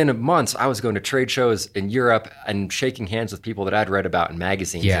within months, I was going to trade shows in Europe and shaking hands with people that I'd read about in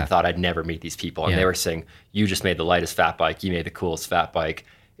magazines and thought I'd never meet these people. And they were saying, you just made the lightest fat bike. You made the coolest fat bike.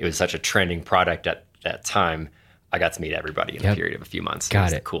 It was such a trending product at that time. I got to meet everybody in a period of a few months.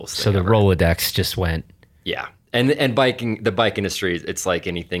 Got it. The coolest thing so the ever. Rolodex just went. Yeah. And biking, the bike industry, it's like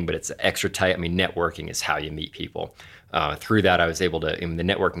anything, but it's extra tight. I mean, networking is how you meet people. Through that, I was able to, the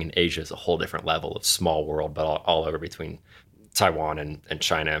networking in Asia is a whole different level of small world, but all over between Taiwan and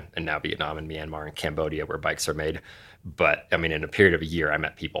China and now Vietnam and Myanmar and Cambodia where bikes are made. But I mean, in a period of a year, I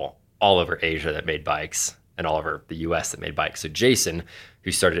met people all over Asia that made bikes and all over the US that made bikes. So Jason,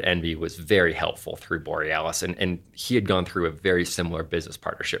 who started NB, was very helpful through Borealis. And he had gone through a very similar business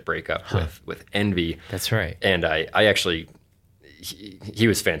partnership breakup with NB. That's right. And I actually, he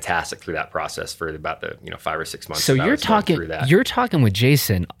was fantastic through that process for about the 5 or 6 months. So you're talking with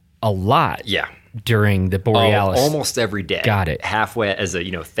Jason a lot. Yeah. During the Borealis. Almost every day. Got it. Halfway as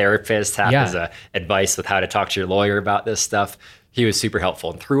a therapist, half as a advice with how to talk to your lawyer about this stuff. He was super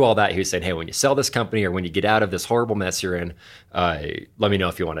helpful. And through all that, he was saying, hey, when you sell this company or when you get out of this horrible mess you're in, let me know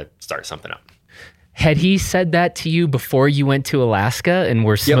if you want to start something up. Had he said that to you before you went to Alaska and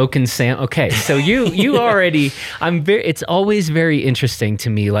were smoking salmon? Okay, so you already, it's always very interesting to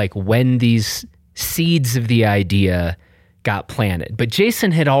me, like when these seeds of the idea got planted. But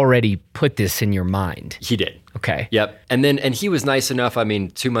Jason had already put this in your mind. He did. Okay. Yep. And he was nice enough. I mean,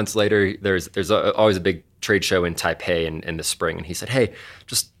 2 months later, there's always a big trade show in Taipei in the spring. And he said, hey,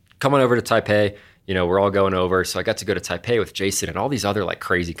 just come on over to Taipei. We're all going over. So I got to go to Taipei with Jason and all these other like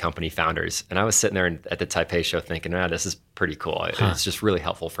crazy company founders. And I was sitting there at the Taipei show thinking, this is pretty cool. It's just really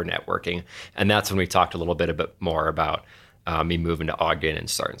helpful for networking. And that's when we talked a little bit more about me moving to Ogden and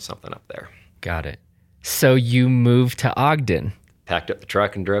starting something up there. Got it. So you moved to Ogden. Packed up the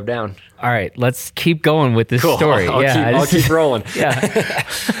truck and drove down. All right, let's keep going with this story. I'll keep rolling.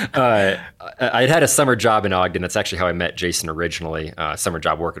 Yeah. I had a summer job in Ogden. That's actually how I met Jason originally. Summer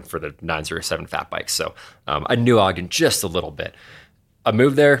job working for the 907 Fat Bikes. So I knew Ogden just a little bit. I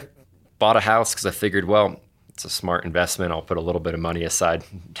moved there, bought a house because I figured, well, it's a smart investment. I'll put a little bit of money aside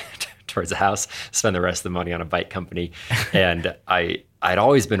towards a house, spend the rest of the money on a bike company. And I'd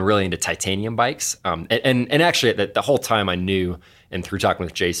always been really into titanium bikes. And actually the whole time I knew, and through talking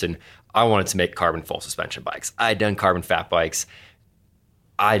with Jason, I wanted to make carbon full suspension bikes. I had done carbon fat bikes.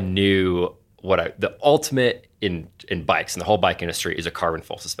 I knew the ultimate in bikes and the whole bike industry is a carbon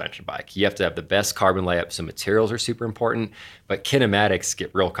full suspension bike. You have to have the best carbon layup, so materials are super important, but kinematics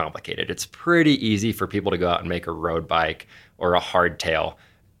get real complicated. It's pretty easy for people to go out and make a road bike or a hardtail.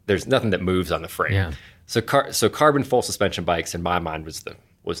 There's nothing that moves on the frame. Yeah. So carbon full suspension bikes in my mind was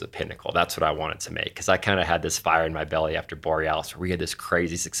the pinnacle. That's what I wanted to make because I kind of had this fire in my belly after Borealis where we had this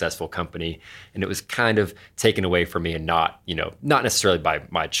crazy successful company and it was kind of taken away from me and not necessarily by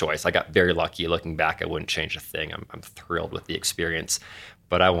my choice. I got very lucky. Looking back, I wouldn't change a thing. I'm thrilled with the experience,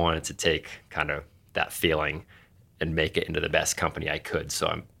 but I wanted to take kind of that feeling and make it into the best company I could. So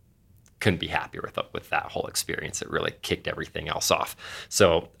I couldn't be happier with that whole experience. It really kicked everything else off.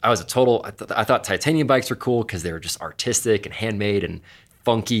 So I thought titanium bikes were cool because they were just artistic and handmade and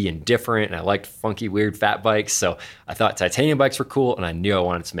funky and different. And I liked funky, weird fat bikes. So I thought titanium bikes were cool. And I knew I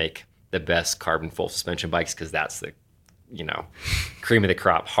wanted to make the best carbon full suspension bikes because that's the, cream of the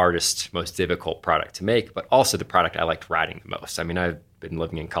crop, hardest, most difficult product to make, but also the product I liked riding the most. I mean, I've been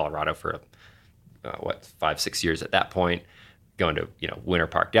living in Colorado for 5-6 years at that point, going to Winter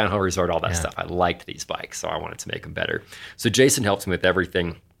Park Downhill Resort, all that stuff. I liked these bikes, so I wanted to make them better. So Jason helped me with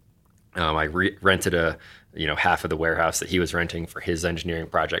everything. I rented half of the warehouse that he was renting for his engineering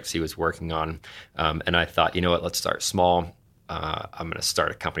projects he was working on. And I thought, let's start small. I'm going to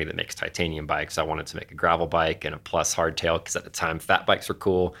start a company that makes titanium bikes. I wanted to make a gravel bike and a plus hardtail because at the time fat bikes were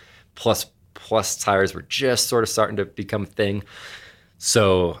cool. Plus tires were just sort of starting to become a thing.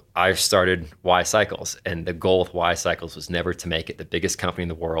 So I started Y Cycles, and the goal with Y Cycles was never to make it the biggest company in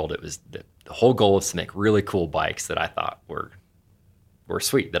the world. It was the whole goal was to make really cool bikes that I thought were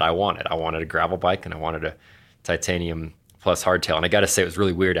sweet, that I wanted. I wanted a gravel bike and I wanted a titanium plus hardtail. And I got to say, it was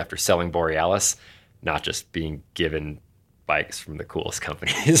really weird after selling Borealis, not just being given bikes from the coolest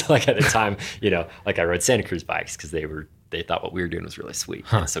companies. Like at the time, like I rode Santa Cruz bikes because they thought what we were doing was really sweet.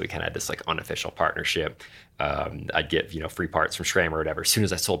 And so we kind of had this like unofficial partnership. I'd get, free parts from Schramm or whatever. As soon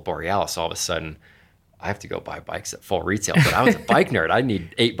as I sold Borealis, all of a sudden I have to go buy bikes at full retail. But I was a bike nerd. I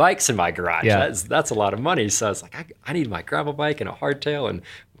need 8 bikes in my garage. Yeah. That's a lot of money. So I was like, I need my gravel bike and a hardtail and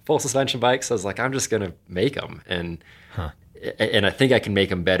full suspension bike. So I was like, I'm just going to make them. And I think I can make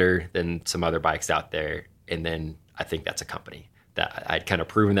them better than some other bikes out there. And then I think that's a company. That I'd kind of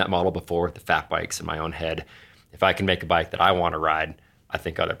proven that model before with the fat bikes in my own head. If I can make a bike that I want to ride, I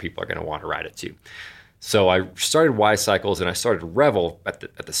think other people are going to want to ride it too. So I started Y Cycles and I started Revel at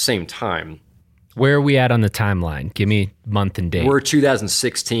the same time. Where are we at on the timeline? Give me month and date. We're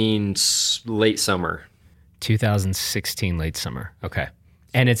 2016 late summer. 2016 late summer. Okay.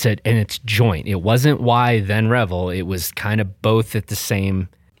 And it's joint. It wasn't Y then Revel. It was kind of both at the same.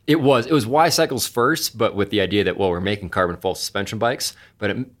 It was Y Cycles first, but with the idea that, we're making carbon full suspension bikes, but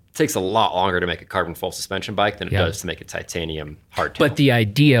it takes a lot longer to make a carbon full suspension bike than it does to make a titanium hardtail. But the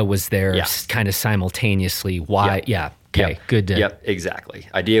idea was there kind of simultaneously. Why? Yeah. Okay. Good. Yep. Exactly.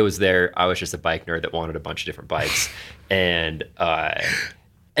 Idea was there. I was just a bike nerd that wanted a bunch of different bikes. and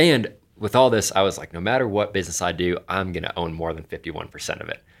with all this, I was like, no matter what business I do, I'm going to own more than 51% of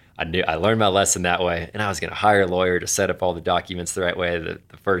it. I learned my lesson that way, and I was going to hire a lawyer to set up all the documents the right way the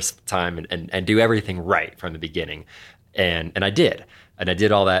first time and do everything right from the beginning. And I did. And I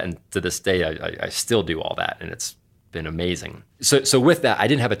did all that, and to this day, I still do all that, and it's been amazing. So with that, I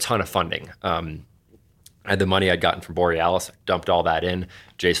didn't have a ton of funding. I had the money I'd gotten from Borealis, I dumped all that in.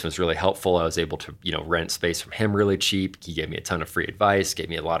 Jason was really helpful. I was able to, rent space from him really cheap. He gave me a ton of free advice, gave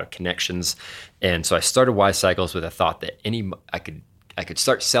me a lot of connections. And so I started Y Cycles with a thought that I could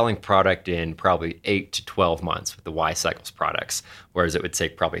start selling product in probably 8 to 12 months with the Y Cycles products, whereas it would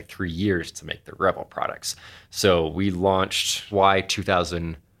take probably 3 years to make the Revel products. So we launched Y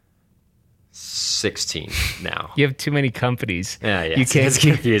 2016 now. You have too many companies. Yeah. You can't. It's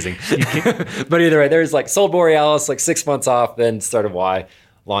confusing. But either way, there's like sold Borealis, like 6 months off, then started Y,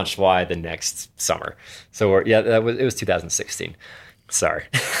 launched Y the next summer. So it was 2016. Sorry.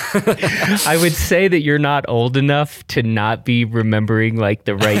 I would say that you're not old enough to not be remembering like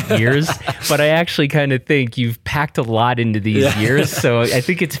the right years, but I actually kind of think you've packed a lot into these years, so I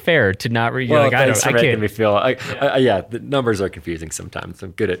think it's fair to not. Thanks for making me feel. The numbers are confusing sometimes.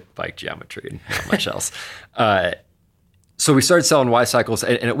 I'm good at bike geometry and not much else. So we started selling Y Cycles,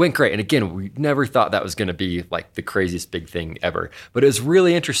 and it went great. And again, we never thought that was going to be like the craziest big thing ever. But it was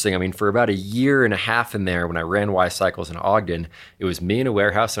really interesting. I mean, for about a year and a half in there, when I ran Y Cycles in Ogden, it was me in a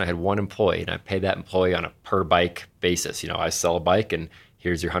warehouse, and I had one employee, and I paid that employee on a per bike basis. I sell a bike, and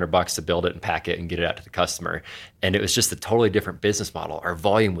here's your $100 to build it and pack it and get it out to the customer. And it was just a totally different business model. Our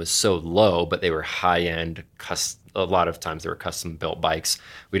volume was so low, but they were high-end a lot of times they were custom built bikes.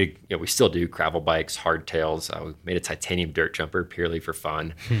 We still do gravel bikes, hardtails. We made a titanium dirt jumper purely for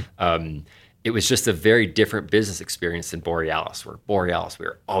fun. It was just a very different business experience than Borealis. Where Borealis, we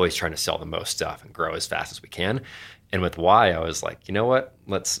were always trying to sell the most stuff and grow as fast as we can. And with Y, I was like, you know what?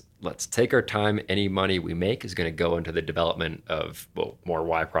 Let's take our time. Any money we make is going to go into the development of more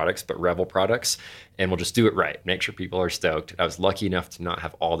Y products, but Revel products, and we'll just do it right. Make sure people are stoked. I was lucky enough to not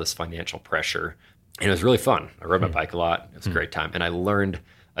have all this financial pressure. And it was really fun. I rode my bike a lot. It was a great time. And I learned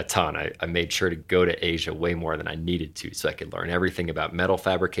a ton. I made sure to go to Asia way more than I needed to so I could learn everything about metal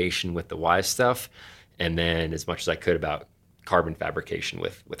fabrication with the Y stuff, and then as much as I could about carbon fabrication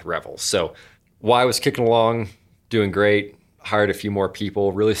with Revel. So Y was kicking along, doing great, hired a few more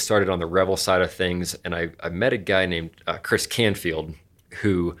people, really started on the Revel side of things. And I met a guy named Chris Canfield,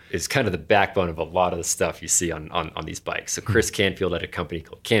 who is kind of the backbone of a lot of the stuff you see on these bikes. So Chris Canfield had a company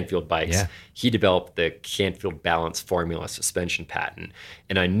called Canfield Bikes. Yeah. He developed the Canfield Balance Formula suspension patent.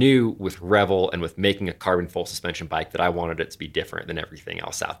 And I knew with Revel and with making a carbon full suspension bike that I wanted it to be different than everything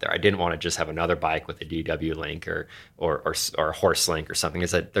else out there. I didn't want to just have another bike with a DW link or a horse link or something.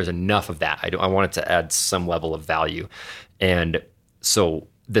 There's enough of that. I wanted to add some level of value. And so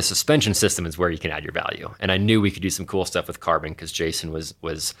the suspension system is where you can add your value. And I knew we could do some cool stuff with carbon because Jason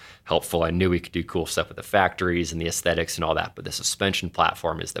was helpful. I knew we could do cool stuff with the factories and the aesthetics and all that, but the suspension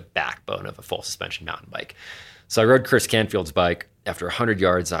platform is the backbone of a full suspension mountain bike. So I rode Chris Canfield's bike. After 100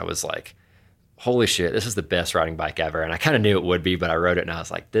 yards, I was like, holy shit, this is the best riding bike ever. And I kind of knew it would be, but I rode it and I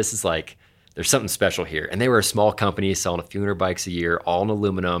was like, this is like, there's something special here. And they were a small company selling a few hundred bikes a year, all in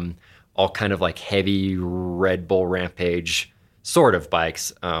aluminum, all kind of like heavy Red Bull Rampage sort of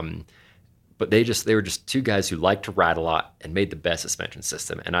bikes. But they were just two guys who liked to ride a lot and made the best suspension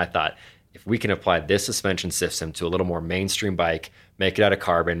system. And I thought, if we can apply this suspension system to a little more mainstream bike, make it out of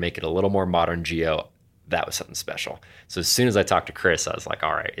carbon, make it a little more modern geo, that was something special. So as soon as I talked to Chris, I was like,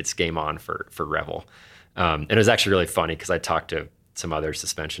 all right, it's game on for Revel. And it was actually really funny because I talked to some other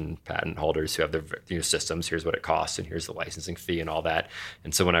suspension patent holders who have their systems. Here's what it costs, and here's the licensing fee and all that.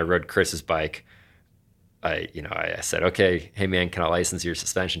 And so when I rode Chris's bike, I said, okay, hey man, can I license your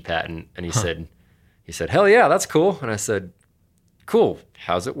suspension patent? And he said, hell yeah, that's cool. And I said, cool,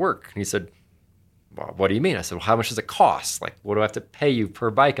 how's it work? And he said, well, what do you mean? I said, well, how much does it cost? Like, what do I have to pay you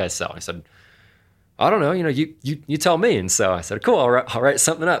per bike I sell? And he said, I don't know, you tell me. And so I said, cool, I'll write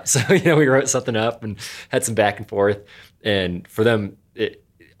something up. So, we wrote something up and had some back and forth. And for them, it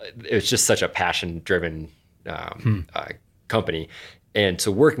was just such a passion-driven company. And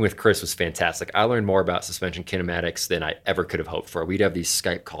so working with Chris was fantastic. I learned more about suspension kinematics than I ever could have hoped for. We'd have these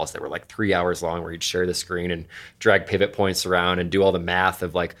Skype calls that were like 3 hours long where he'd share the screen and drag pivot points around and do all the math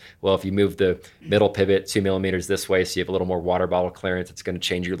of like, well, if you move the middle pivot 2 millimeters this way, so you have a little more water bottle clearance, it's going to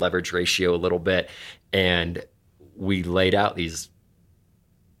change your leverage ratio a little bit. And we laid out these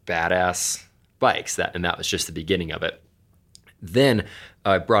badass bikes, and that was just the beginning of it. Then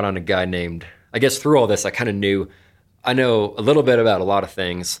I brought on a guy named, I guess through all this, I know a little bit about a lot of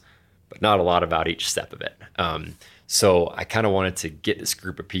things, but not a lot about each step of it. So I kind of wanted to get this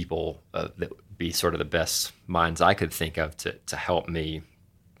group of people that would be sort of the best minds I could think of to help me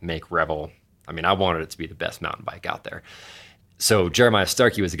make Revel. I mean, I wanted it to be the best mountain bike out there. So Jeremiah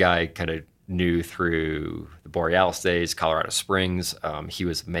Starkey was a guy I kind of knew through the Borealis days, Colorado Springs. He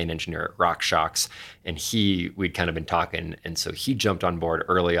was the main engineer at RockShox, and we'd kind of been talking. And so he jumped on board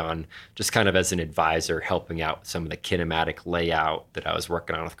early on, just kind of as an advisor, helping out with some of the kinematic layout that I was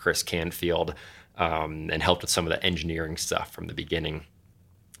working on with Chris Canfield, and helped with some of the engineering stuff from the beginning.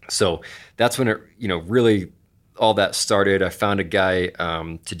 So that's when it, really all that started. I found a guy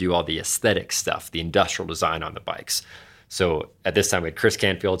to do all the aesthetic stuff, the industrial design on the bikes. So at this time, we had Chris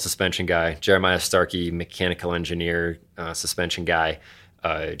Canfield, suspension guy, Jeremiah Starkey, mechanical engineer, suspension guy,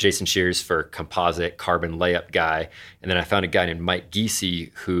 Jason Shears for composite carbon layup guy. And then I found a guy named Mike Giese,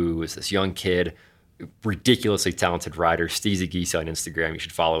 who was this young kid, ridiculously talented rider, Steezy Giese on Instagram. You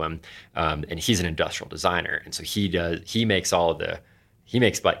should follow him. And he's an industrial designer. And so he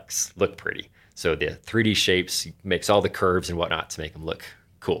makes bikes look pretty. So the 3D shapes, he makes all the curves and whatnot to make them look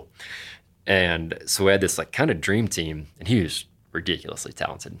cool. And so we had this like kind of dream team, and he was ridiculously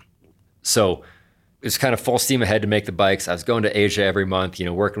talented. So it was kind of full steam ahead to make the bikes. I was going to Asia every month,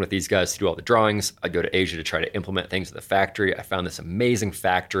 working with these guys to do all the drawings. I'd go to Asia to try to implement things at the factory. I found this amazing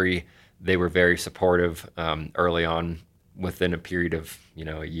factory. They were very supportive early on. Within a period of,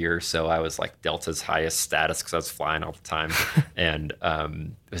 a year or so, I was like Delta's highest status because I was flying all the time and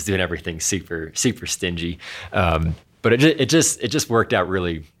was doing everything super, super stingy. But it just worked out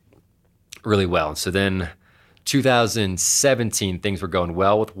really, really well. And so then 2017, things were going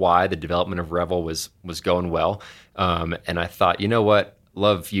well with Y. The development of Revel was going well. And I thought, you know what?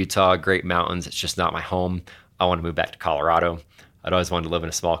 Love Utah, great mountains. It's just not my home. I want to move back to Colorado. I'd always wanted to live in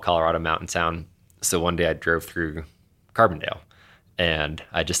a small Colorado mountain town. So one day I drove through Carbondale, and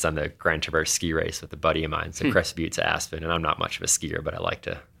I just done the Grand Traverse ski race with a buddy of mine, so Crested Butte to Aspen. And I'm not much of a skier, but I like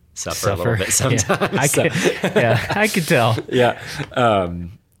to suffer a little bit sometimes. Yeah, I could tell. Yeah.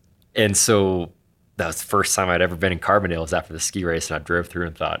 And so that was the first time I'd ever been in Carbondale was after the ski race, and I drove through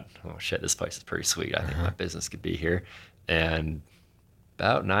and thought, oh shit, this place is pretty sweet. I think my business could be here. And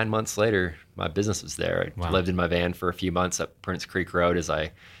about 9 months later, my business was there. I lived in my van for a few months up Prince Creek Road as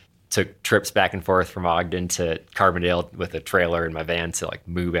I took trips back and forth from Ogden to Carbondale with a trailer in my van to like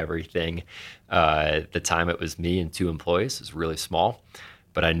move everything. At the time it was me and 2 employees. It was really small,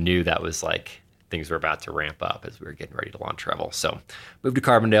 but I knew that was like things were about to ramp up as we were getting ready to launch Revel. So moved to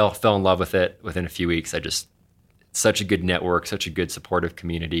Carbondale, fell in love with it within a few weeks. Such a good network, such a good supportive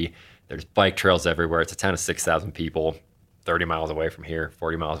community. There's bike trails everywhere. It's a town of 6,000 people, 30 miles away from here,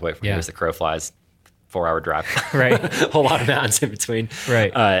 40 miles away from here as the crow flies. 4-hour drive, right? A whole lot of mountains in between,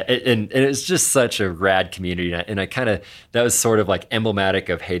 right? And it's just such a rad community, and I kind of that was sort of like emblematic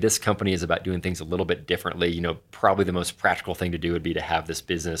of, hey, this company is about doing things a little bit differently. Probably the most practical thing to do would be to have this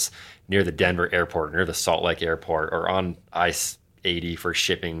business near the Denver airport, near the Salt Lake airport, or on I-80 for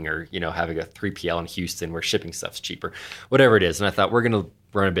shipping, or having a 3PL in Houston where shipping stuff's cheaper, whatever it is. And I thought we're gonna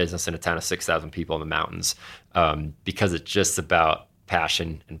run a business in a town of 6,000 people in the mountains, because it's just about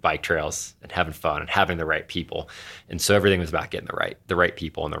passion and bike trails and having fun and having the right people. And so everything was about getting the right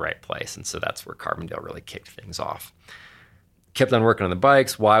people in the right place. And so that's where Carbondale really kicked things off. Kept on working on the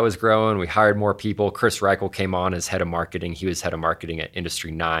bikes. Y was growing. We hired more people. Chris Reichel came on as head of marketing. He was head of marketing at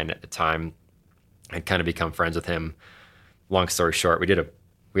Industry 9 at the time. I'd kind of become friends with him. Long story short, we had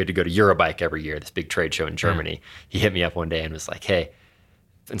to go to Eurobike every year, this big trade show in Germany. He hit me up one day and was like, hey,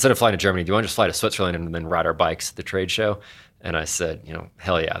 instead of flying to Germany, do you want to just fly to Switzerland and then ride our bikes at the trade show? And I said,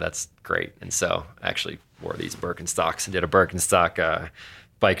 hell yeah, that's great. And so I actually wore these Birkenstocks and did a Birkenstock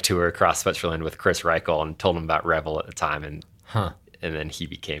bike tour across Switzerland with Chris Reichel and told him about Revel at the time. And then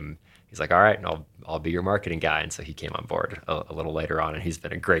he's like, all right, I'll be your marketing guy. And so he came on board a little later on, and he's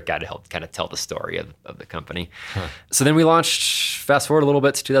been a great guy to help kind of tell the story of the company. So then we launched, fast forward a little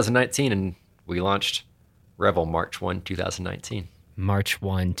bit to 2019, and we launched Revel March 1, 2019. March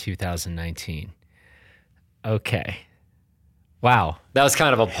 1, 2019. Okay. Wow. That was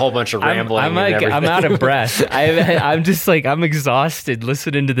kind of a whole bunch of rambling. I'm out of breath. I'm just like, I'm exhausted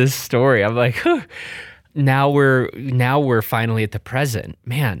listening to this story. I'm like, now we're finally at the present.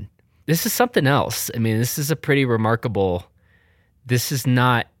 Man, this is something else. I mean, this is this is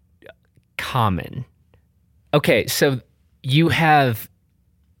not common. Okay, so you have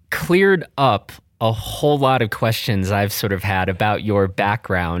cleared up a whole lot of questions I've sort of had about your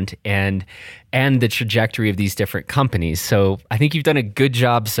background and the trajectory of these different companies. So I think you've done a good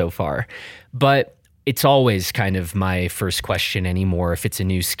job so far. But it's always kind of my first question anymore. If it's a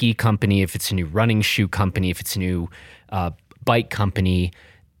new ski company, if it's a new running shoe company, if it's a new bike company,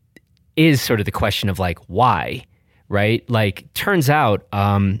 is sort of the question of like, why, right? Like, turns out,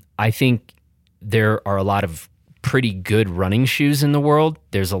 I think there are a lot of pretty good running shoes in the world.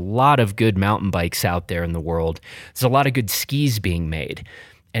 There's a lot of good mountain bikes out there in the world. There's a lot of good skis being made.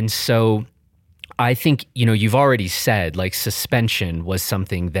 And so I think, you've already said like suspension was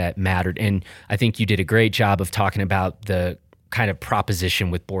something that mattered. And I think you did a great job of talking about the kind of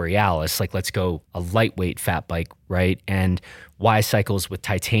proposition with Borealis, like let's go a lightweight fat bike, right? And Y Cycles with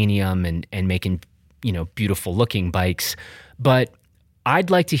titanium and making, beautiful looking bikes. But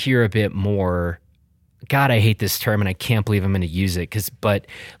I'd like to hear a bit more. God, I hate this term and I can't believe I'm going to use it but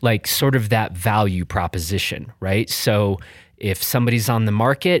like sort of that value proposition, right? So if somebody's on the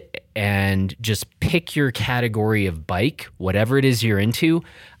market and just pick your category of bike, whatever it is you're into,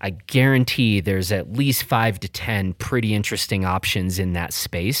 I guarantee there's at least 5 to 10 pretty interesting options in that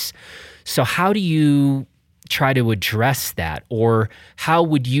space. So how do you try to address that? Or how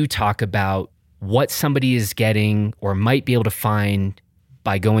would you talk about what somebody is getting or might be able to find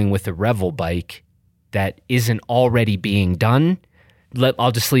by going with a Revel bike that isn't already being done?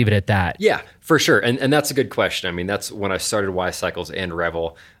 I'll just leave it at that. Yeah, for sure. And that's a good question. I mean, that's when I started Y Cycles and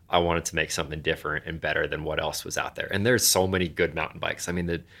Revel, I wanted to make something different and better than what else was out there. And there's so many good mountain bikes. I mean,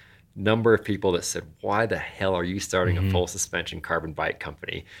 the number of people that said, why the hell are you starting a full suspension carbon bike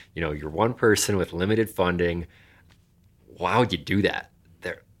company? You're one person with limited funding. Why would you do that?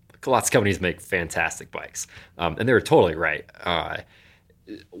 Lots of companies make fantastic bikes. And they were totally right.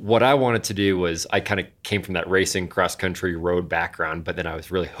 What I wanted to do was, I kind of came from that racing, cross country, road background, but then I was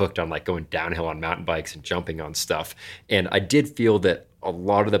really hooked on like going downhill on mountain bikes and jumping on stuff. And I did feel that a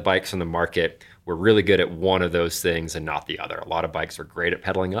lot of the bikes on the market were really good at one of those things and not the other. A lot of bikes are great at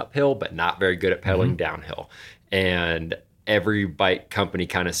pedaling uphill, but not very good at pedaling downhill. And every bike company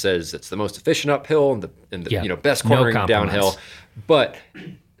kind of says it's the most efficient uphill and the best cornering downhill, but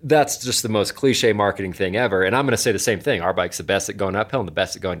that's just the most cliche marketing thing ever. And I'm going to say the same thing. Our bike's the best at going uphill and the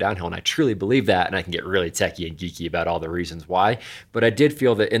best at going downhill. And I truly believe that. And I can get really techie and geeky about all the reasons why. But I did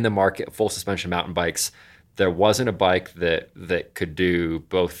feel that in the market, full suspension mountain bikes, there wasn't a bike that could do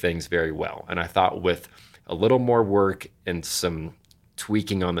both things very well. And I thought with a little more work and some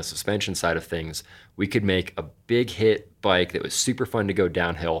tweaking on the suspension side of things, we could make a big hit bike that was super fun to go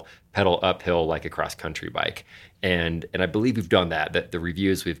downhill, pedal uphill like a cross country bike. And I believe we've done that the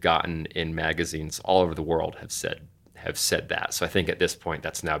reviews we've gotten in magazines all over the world have said that. So I think at this point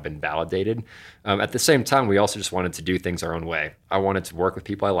that's now been validated. At the same time, we also just wanted to do things our own way. I wanted to work with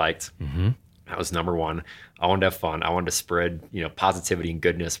people I liked. That was number one. I wanted to have fun. I wanted to spread, positivity and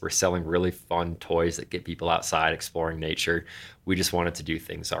goodness. We're selling really fun toys that get people outside exploring nature. We just wanted to do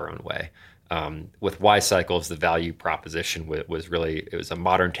things our own way. With Y Cycles, the value proposition was really, it was a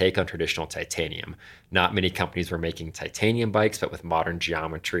modern take on traditional titanium. Not many companies were making titanium bikes, but with modern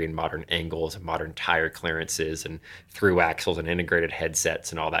geometry and modern angles and modern tire clearances and through axles and integrated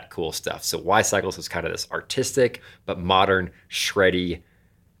headsets and all that cool stuff. So Y Cycles was kind of this artistic, but modern, shreddy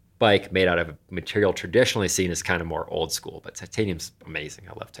bike made out of a material traditionally seen as kind of more old school, but titanium's amazing.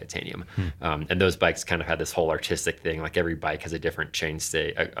 I love titanium. And those bikes kind of had this whole artistic thing. Like every bike has a different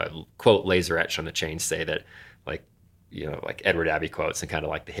chainstay, a quote laser etched on the chainstay that like, like Edward Abbey quotes, and kind of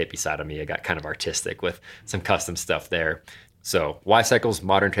like the hippie side of me, I got kind of artistic with some custom stuff there. So Y-Cycle's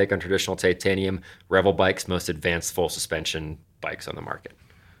modern take on traditional titanium, Revel Bike's most advanced full suspension bikes on the market.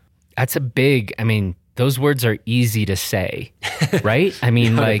 That's those words are easy to say, right?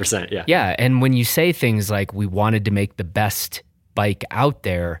 100%, yeah. And when you say things like we wanted to make the best bike out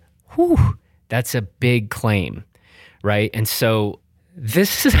there, that's a big claim, right? And so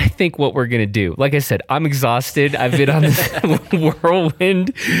this is, I think, what we're going to do. Like I said, I'm exhausted. I've been on this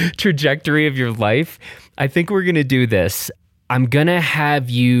whirlwind trajectory of your life. I think we're going to do this. I'm going to have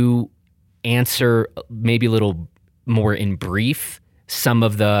you answer maybe a little more in brief some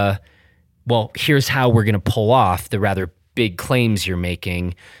of here's how we're going to pull off the rather big claims you're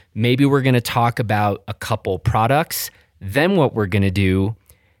making. Maybe we're going to talk about a couple products. Then what we're going to do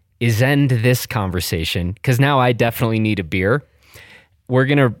is end this conversation, because now I definitely need a beer. We're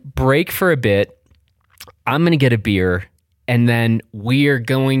going to break for a bit. I'm going to get a beer, and then we are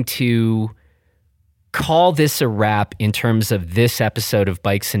going to call this a wrap in terms of this episode of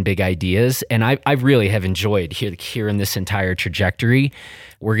Bikes and Big Ideas. And I really have enjoyed hearing this entire trajectory.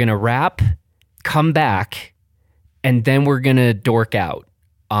 We're going to wrap, come back, and then we're going to dork out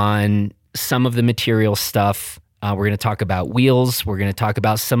on some of the material stuff. We're going to talk about wheels. We're going to talk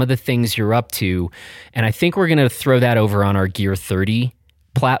about some of the things you're up to. And I think we're going to throw that over on our Gear 30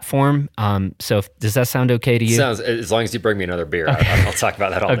 platform. So does that sound okay to you? Sounds, as long as you bring me another beer, I'll talk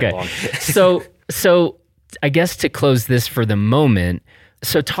about that all day long. So I guess to close this for the moment,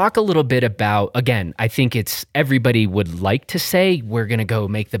 so talk a little bit about, again, I think it's everybody would like to say, we're going to go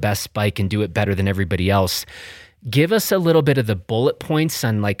make the best bike and do it better than everybody else. Give us a little bit of the bullet points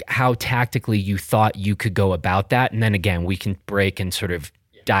on like how tactically you thought you could go about that. And then again, we can break and sort of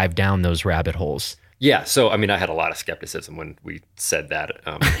dive down those rabbit holes. Yeah. So, I had a lot of skepticism when we said that.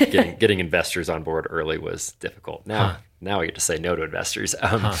 Getting investors on board early was difficult. Now I get to say no to investors.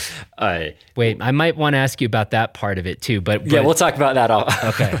 Wait, I might want to ask you about that part of it too, but yeah, we'll talk about that.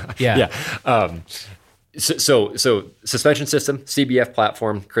 Okay. Yeah. Yeah. So suspension system, CBF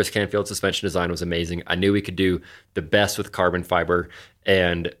platform, Chris Canfield's suspension design was amazing. I knew we could do the best with carbon fiber.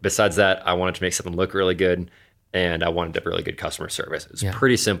 And besides that, I wanted to make something look really good. And I wanted to have really good customer service. It's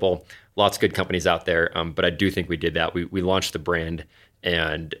pretty simple. Lots of good companies out there. But I do think we did that. We launched the brand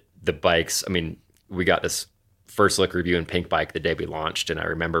and the bikes. We got this first look review in Pink Bike the day we launched. And I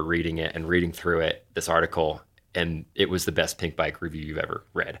remember reading it and reading through it, this article, and it was the best Pink Bike review you've ever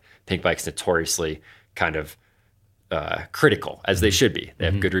read. Pink Bike's notoriously kind of critical, as they should be. They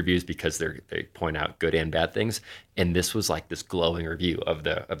have good reviews because they point out good and bad things. And this was like this glowing review of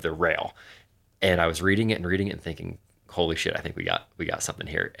the rail. And I was reading it and thinking, holy shit, I think we got something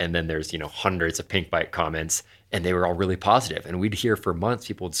here. And then there's, hundreds of Pink Bike comments, and they were all really positive. And we'd hear for months,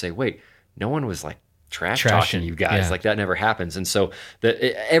 people would say, wait, no one was like trash talking you guys. Like that never happens. And so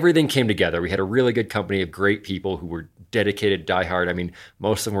everything came together. We had a really good company of great people who were dedicated, diehard.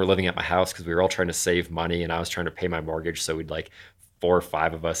 Most of them were living at my house because we were all trying to save money, and I was trying to pay my mortgage. So we'd 4 or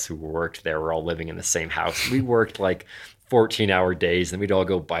 5 of us who worked there were all living in the same house. We worked 14-hour days, and we'd all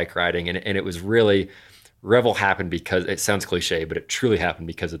go bike riding. And it was really, Revel happened because, it sounds cliche, but it truly happened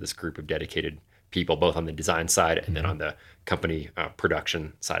because of this group of dedicated people, both on the design side and then on the company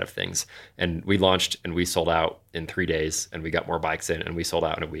production side of things. And we launched and we sold out in 3 days, and we got more bikes in, and we sold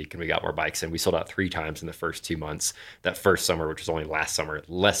out in a week, and we got more bikes in. We sold out 3 times in the first 2 months. That first summer, which was only last summer,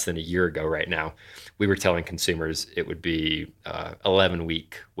 less than a year ago right now, we were telling consumers it would be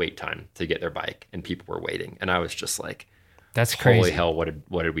 11-week wait time to get their bike, and people were waiting. And I was just like, that's crazy. Holy hell, what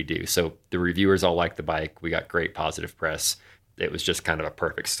did we do? So the reviewers all liked the bike. We got great positive press. It was just kind of a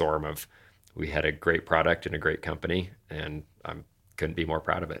perfect storm of, we had a great product and a great company, and I couldn't be more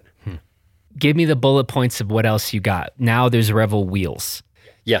proud of it. Give me the bullet points of what else you got. Now there's Revel wheels.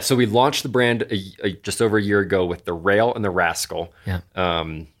 Yeah, so we launched the brand just over a year ago with the Rail and the Rascal. Yeah.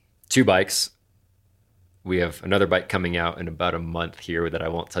 2 bikes. We have another bike coming out in about a month here that I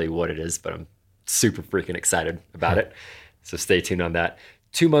won't tell you what it is, but I'm super freaking excited about it. So stay tuned on that.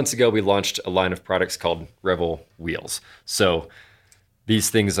 2 months ago, we launched a line of products called Revel Wheels. So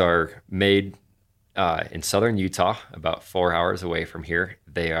these things are made in southern Utah, about 4 hours away from here.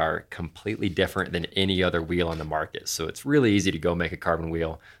 They are completely different than any other wheel on the market. So it's really easy to go make a carbon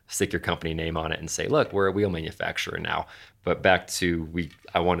wheel, stick your company name on it, and say, look, we're a wheel manufacturer now. But back to,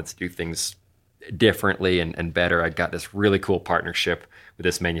 I wanted to do things differently and better. I got this really cool partnership with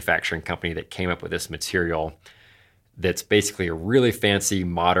this manufacturing company that came up with this material that's basically a really fancy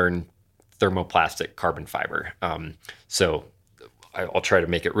modern thermoplastic carbon fiber. So I'll try to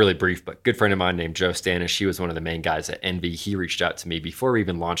make it really brief, but good friend of mine named Joe Stanis, he was one of the main guys at Envy. He reached out to me before we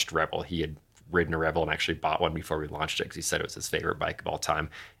even launched Revel. He had ridden a Revel and actually bought one before we launched it because he said it was his favorite bike of all time.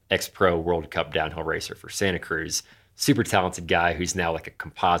 Ex-pro World Cup downhill racer for Santa Cruz. Super talented guy who's now like a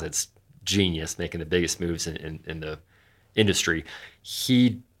composites genius, making the biggest moves in the industry.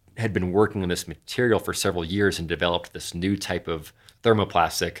 He had been working on this material for several years and developed this new type of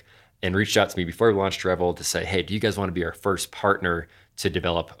thermoplastic and reached out to me before we launched Revel to say, hey, do you guys want to be our first partner to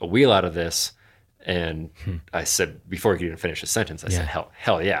develop a wheel out of this? And I said, before he could even finish his sentence, I said,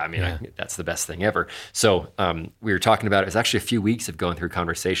 hell yeah. I mean, that's the best thing ever. So we were talking about it. It was actually a few weeks of going through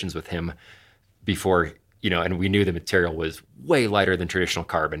conversations with him before, and we knew the material was way lighter than traditional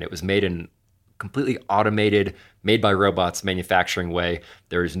carbon. It was made in completely automated, made by robots manufacturing way.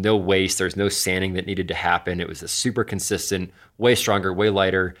 There was no waste. There's no sanding that needed to happen. It was a super consistent, way stronger, way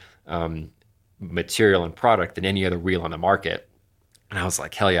lighter material and product than any other wheel on the market. And I was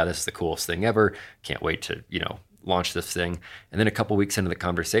like, hell yeah, this is the coolest thing ever. Can't wait to, launch this thing. And then a couple weeks into the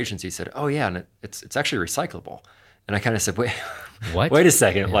conversations, he said, oh yeah, and it's actually recyclable. And I kind of said, wait, what? Wait a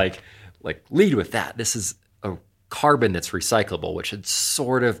second. Yeah. Like lead with that. This is a carbon that's recyclable, which had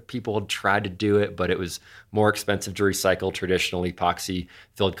sort of, people had tried to do it, but it was more expensive to recycle traditional epoxy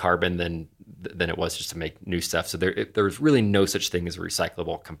filled carbon than it was just to make new stuff. So there was really no such thing as a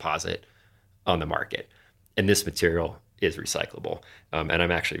recyclable composite on the market. And this material is recyclable. And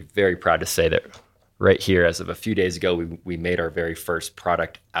I'm actually very proud to say that right here, as of a few days ago, we made our very first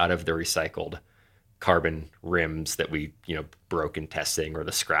product out of the recycled carbon rims that we broke in testing, or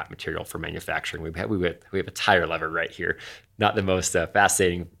the scrap material for manufacturing. We have a tire lever right here. Not the most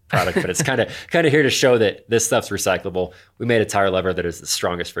fascinating product, but it's kind of here to show that this stuff's recyclable. We made a tire lever that is the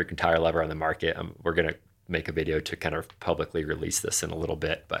strongest freaking tire lever on the market. We're gonna make a video to kind of publicly release this in a little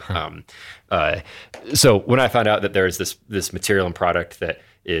bit. But so when I found out that there's this material and product that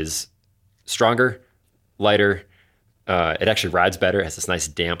is stronger, lighter, it actually rides better. It has this nice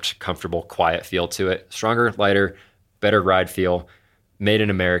damped, comfortable, quiet feel to it. Stronger, lighter, better ride feel, made in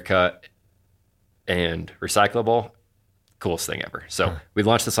America, and recyclable. Coolest thing ever. So we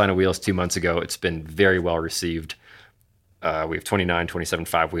launched this line of wheels 2 months ago. It's been very well received. We have 29,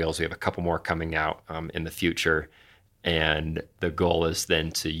 27.5 wheels. We have a couple more coming out in the future. And the goal is then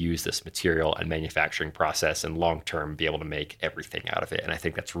to use this material and manufacturing process and long-term be able to make everything out of it. And I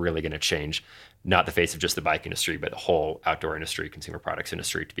think that's really going to change not the face of just the bike industry, but the whole outdoor industry, consumer products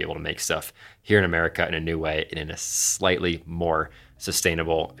industry, to be able to make stuff here in America in a new way and in a slightly more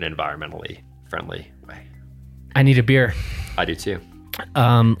sustainable and environmentally friendly way. I need a beer. I do too.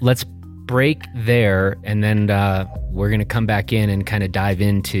 Let's break there, and then we're going to come back in and kind of dive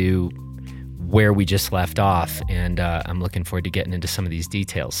into where we just left off, and I'm looking forward to getting into some of these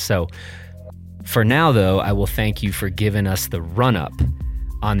details. So for now, though, I will thank you for giving us the run-up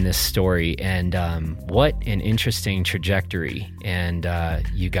on this story, and what an interesting trajectory and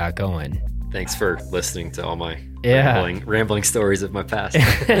you got going. Thanks for listening to all my rambling stories of my past.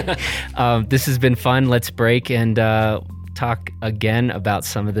 This has been fun. Let's break and talk again about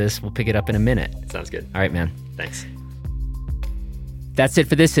some of this. We'll pick it up in a minute. Sounds good. All right, man. Thanks. That's it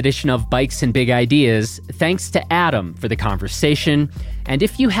for this edition of Bikes and Big Ideas. Thanks to Adam for the conversation. And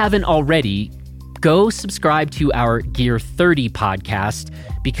if you haven't already, go subscribe to our Gear 30 podcast,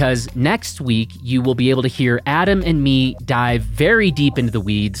 because next week you will be able to hear Adam and me dive very deep into the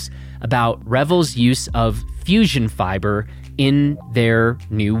weeds about Revel's use of fusion fiber in their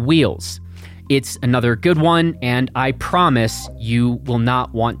new wheels. It's another good one, and I promise you will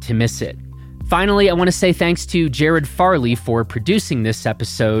not want to miss it. Finally, I want to say thanks to Jared Farley for producing this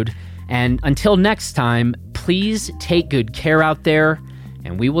episode. And until next time, please take good care out there,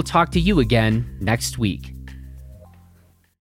 and we will talk to you again next week.